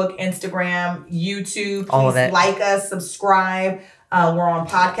 Facebook, Instagram, YouTube. Please like us, subscribe. We're on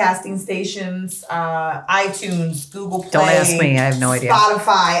podcasting stations, iTunes, Google Play. Don't ask me. I have no idea.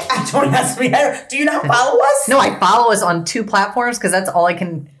 Spotify. Don't ask me. Do you not follow us? No, I follow us on 2 platforms because that's all I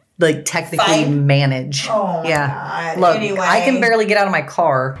can technically manage. Oh, my God. Look, anyway. I can barely get out of my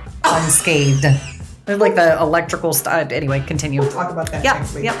car unscathed. There's the electrical stuff. Anyway, continue. We'll talk about that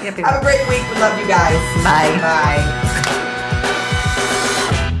next week. Yep. Have a great week. We love you guys. Bye. Bye.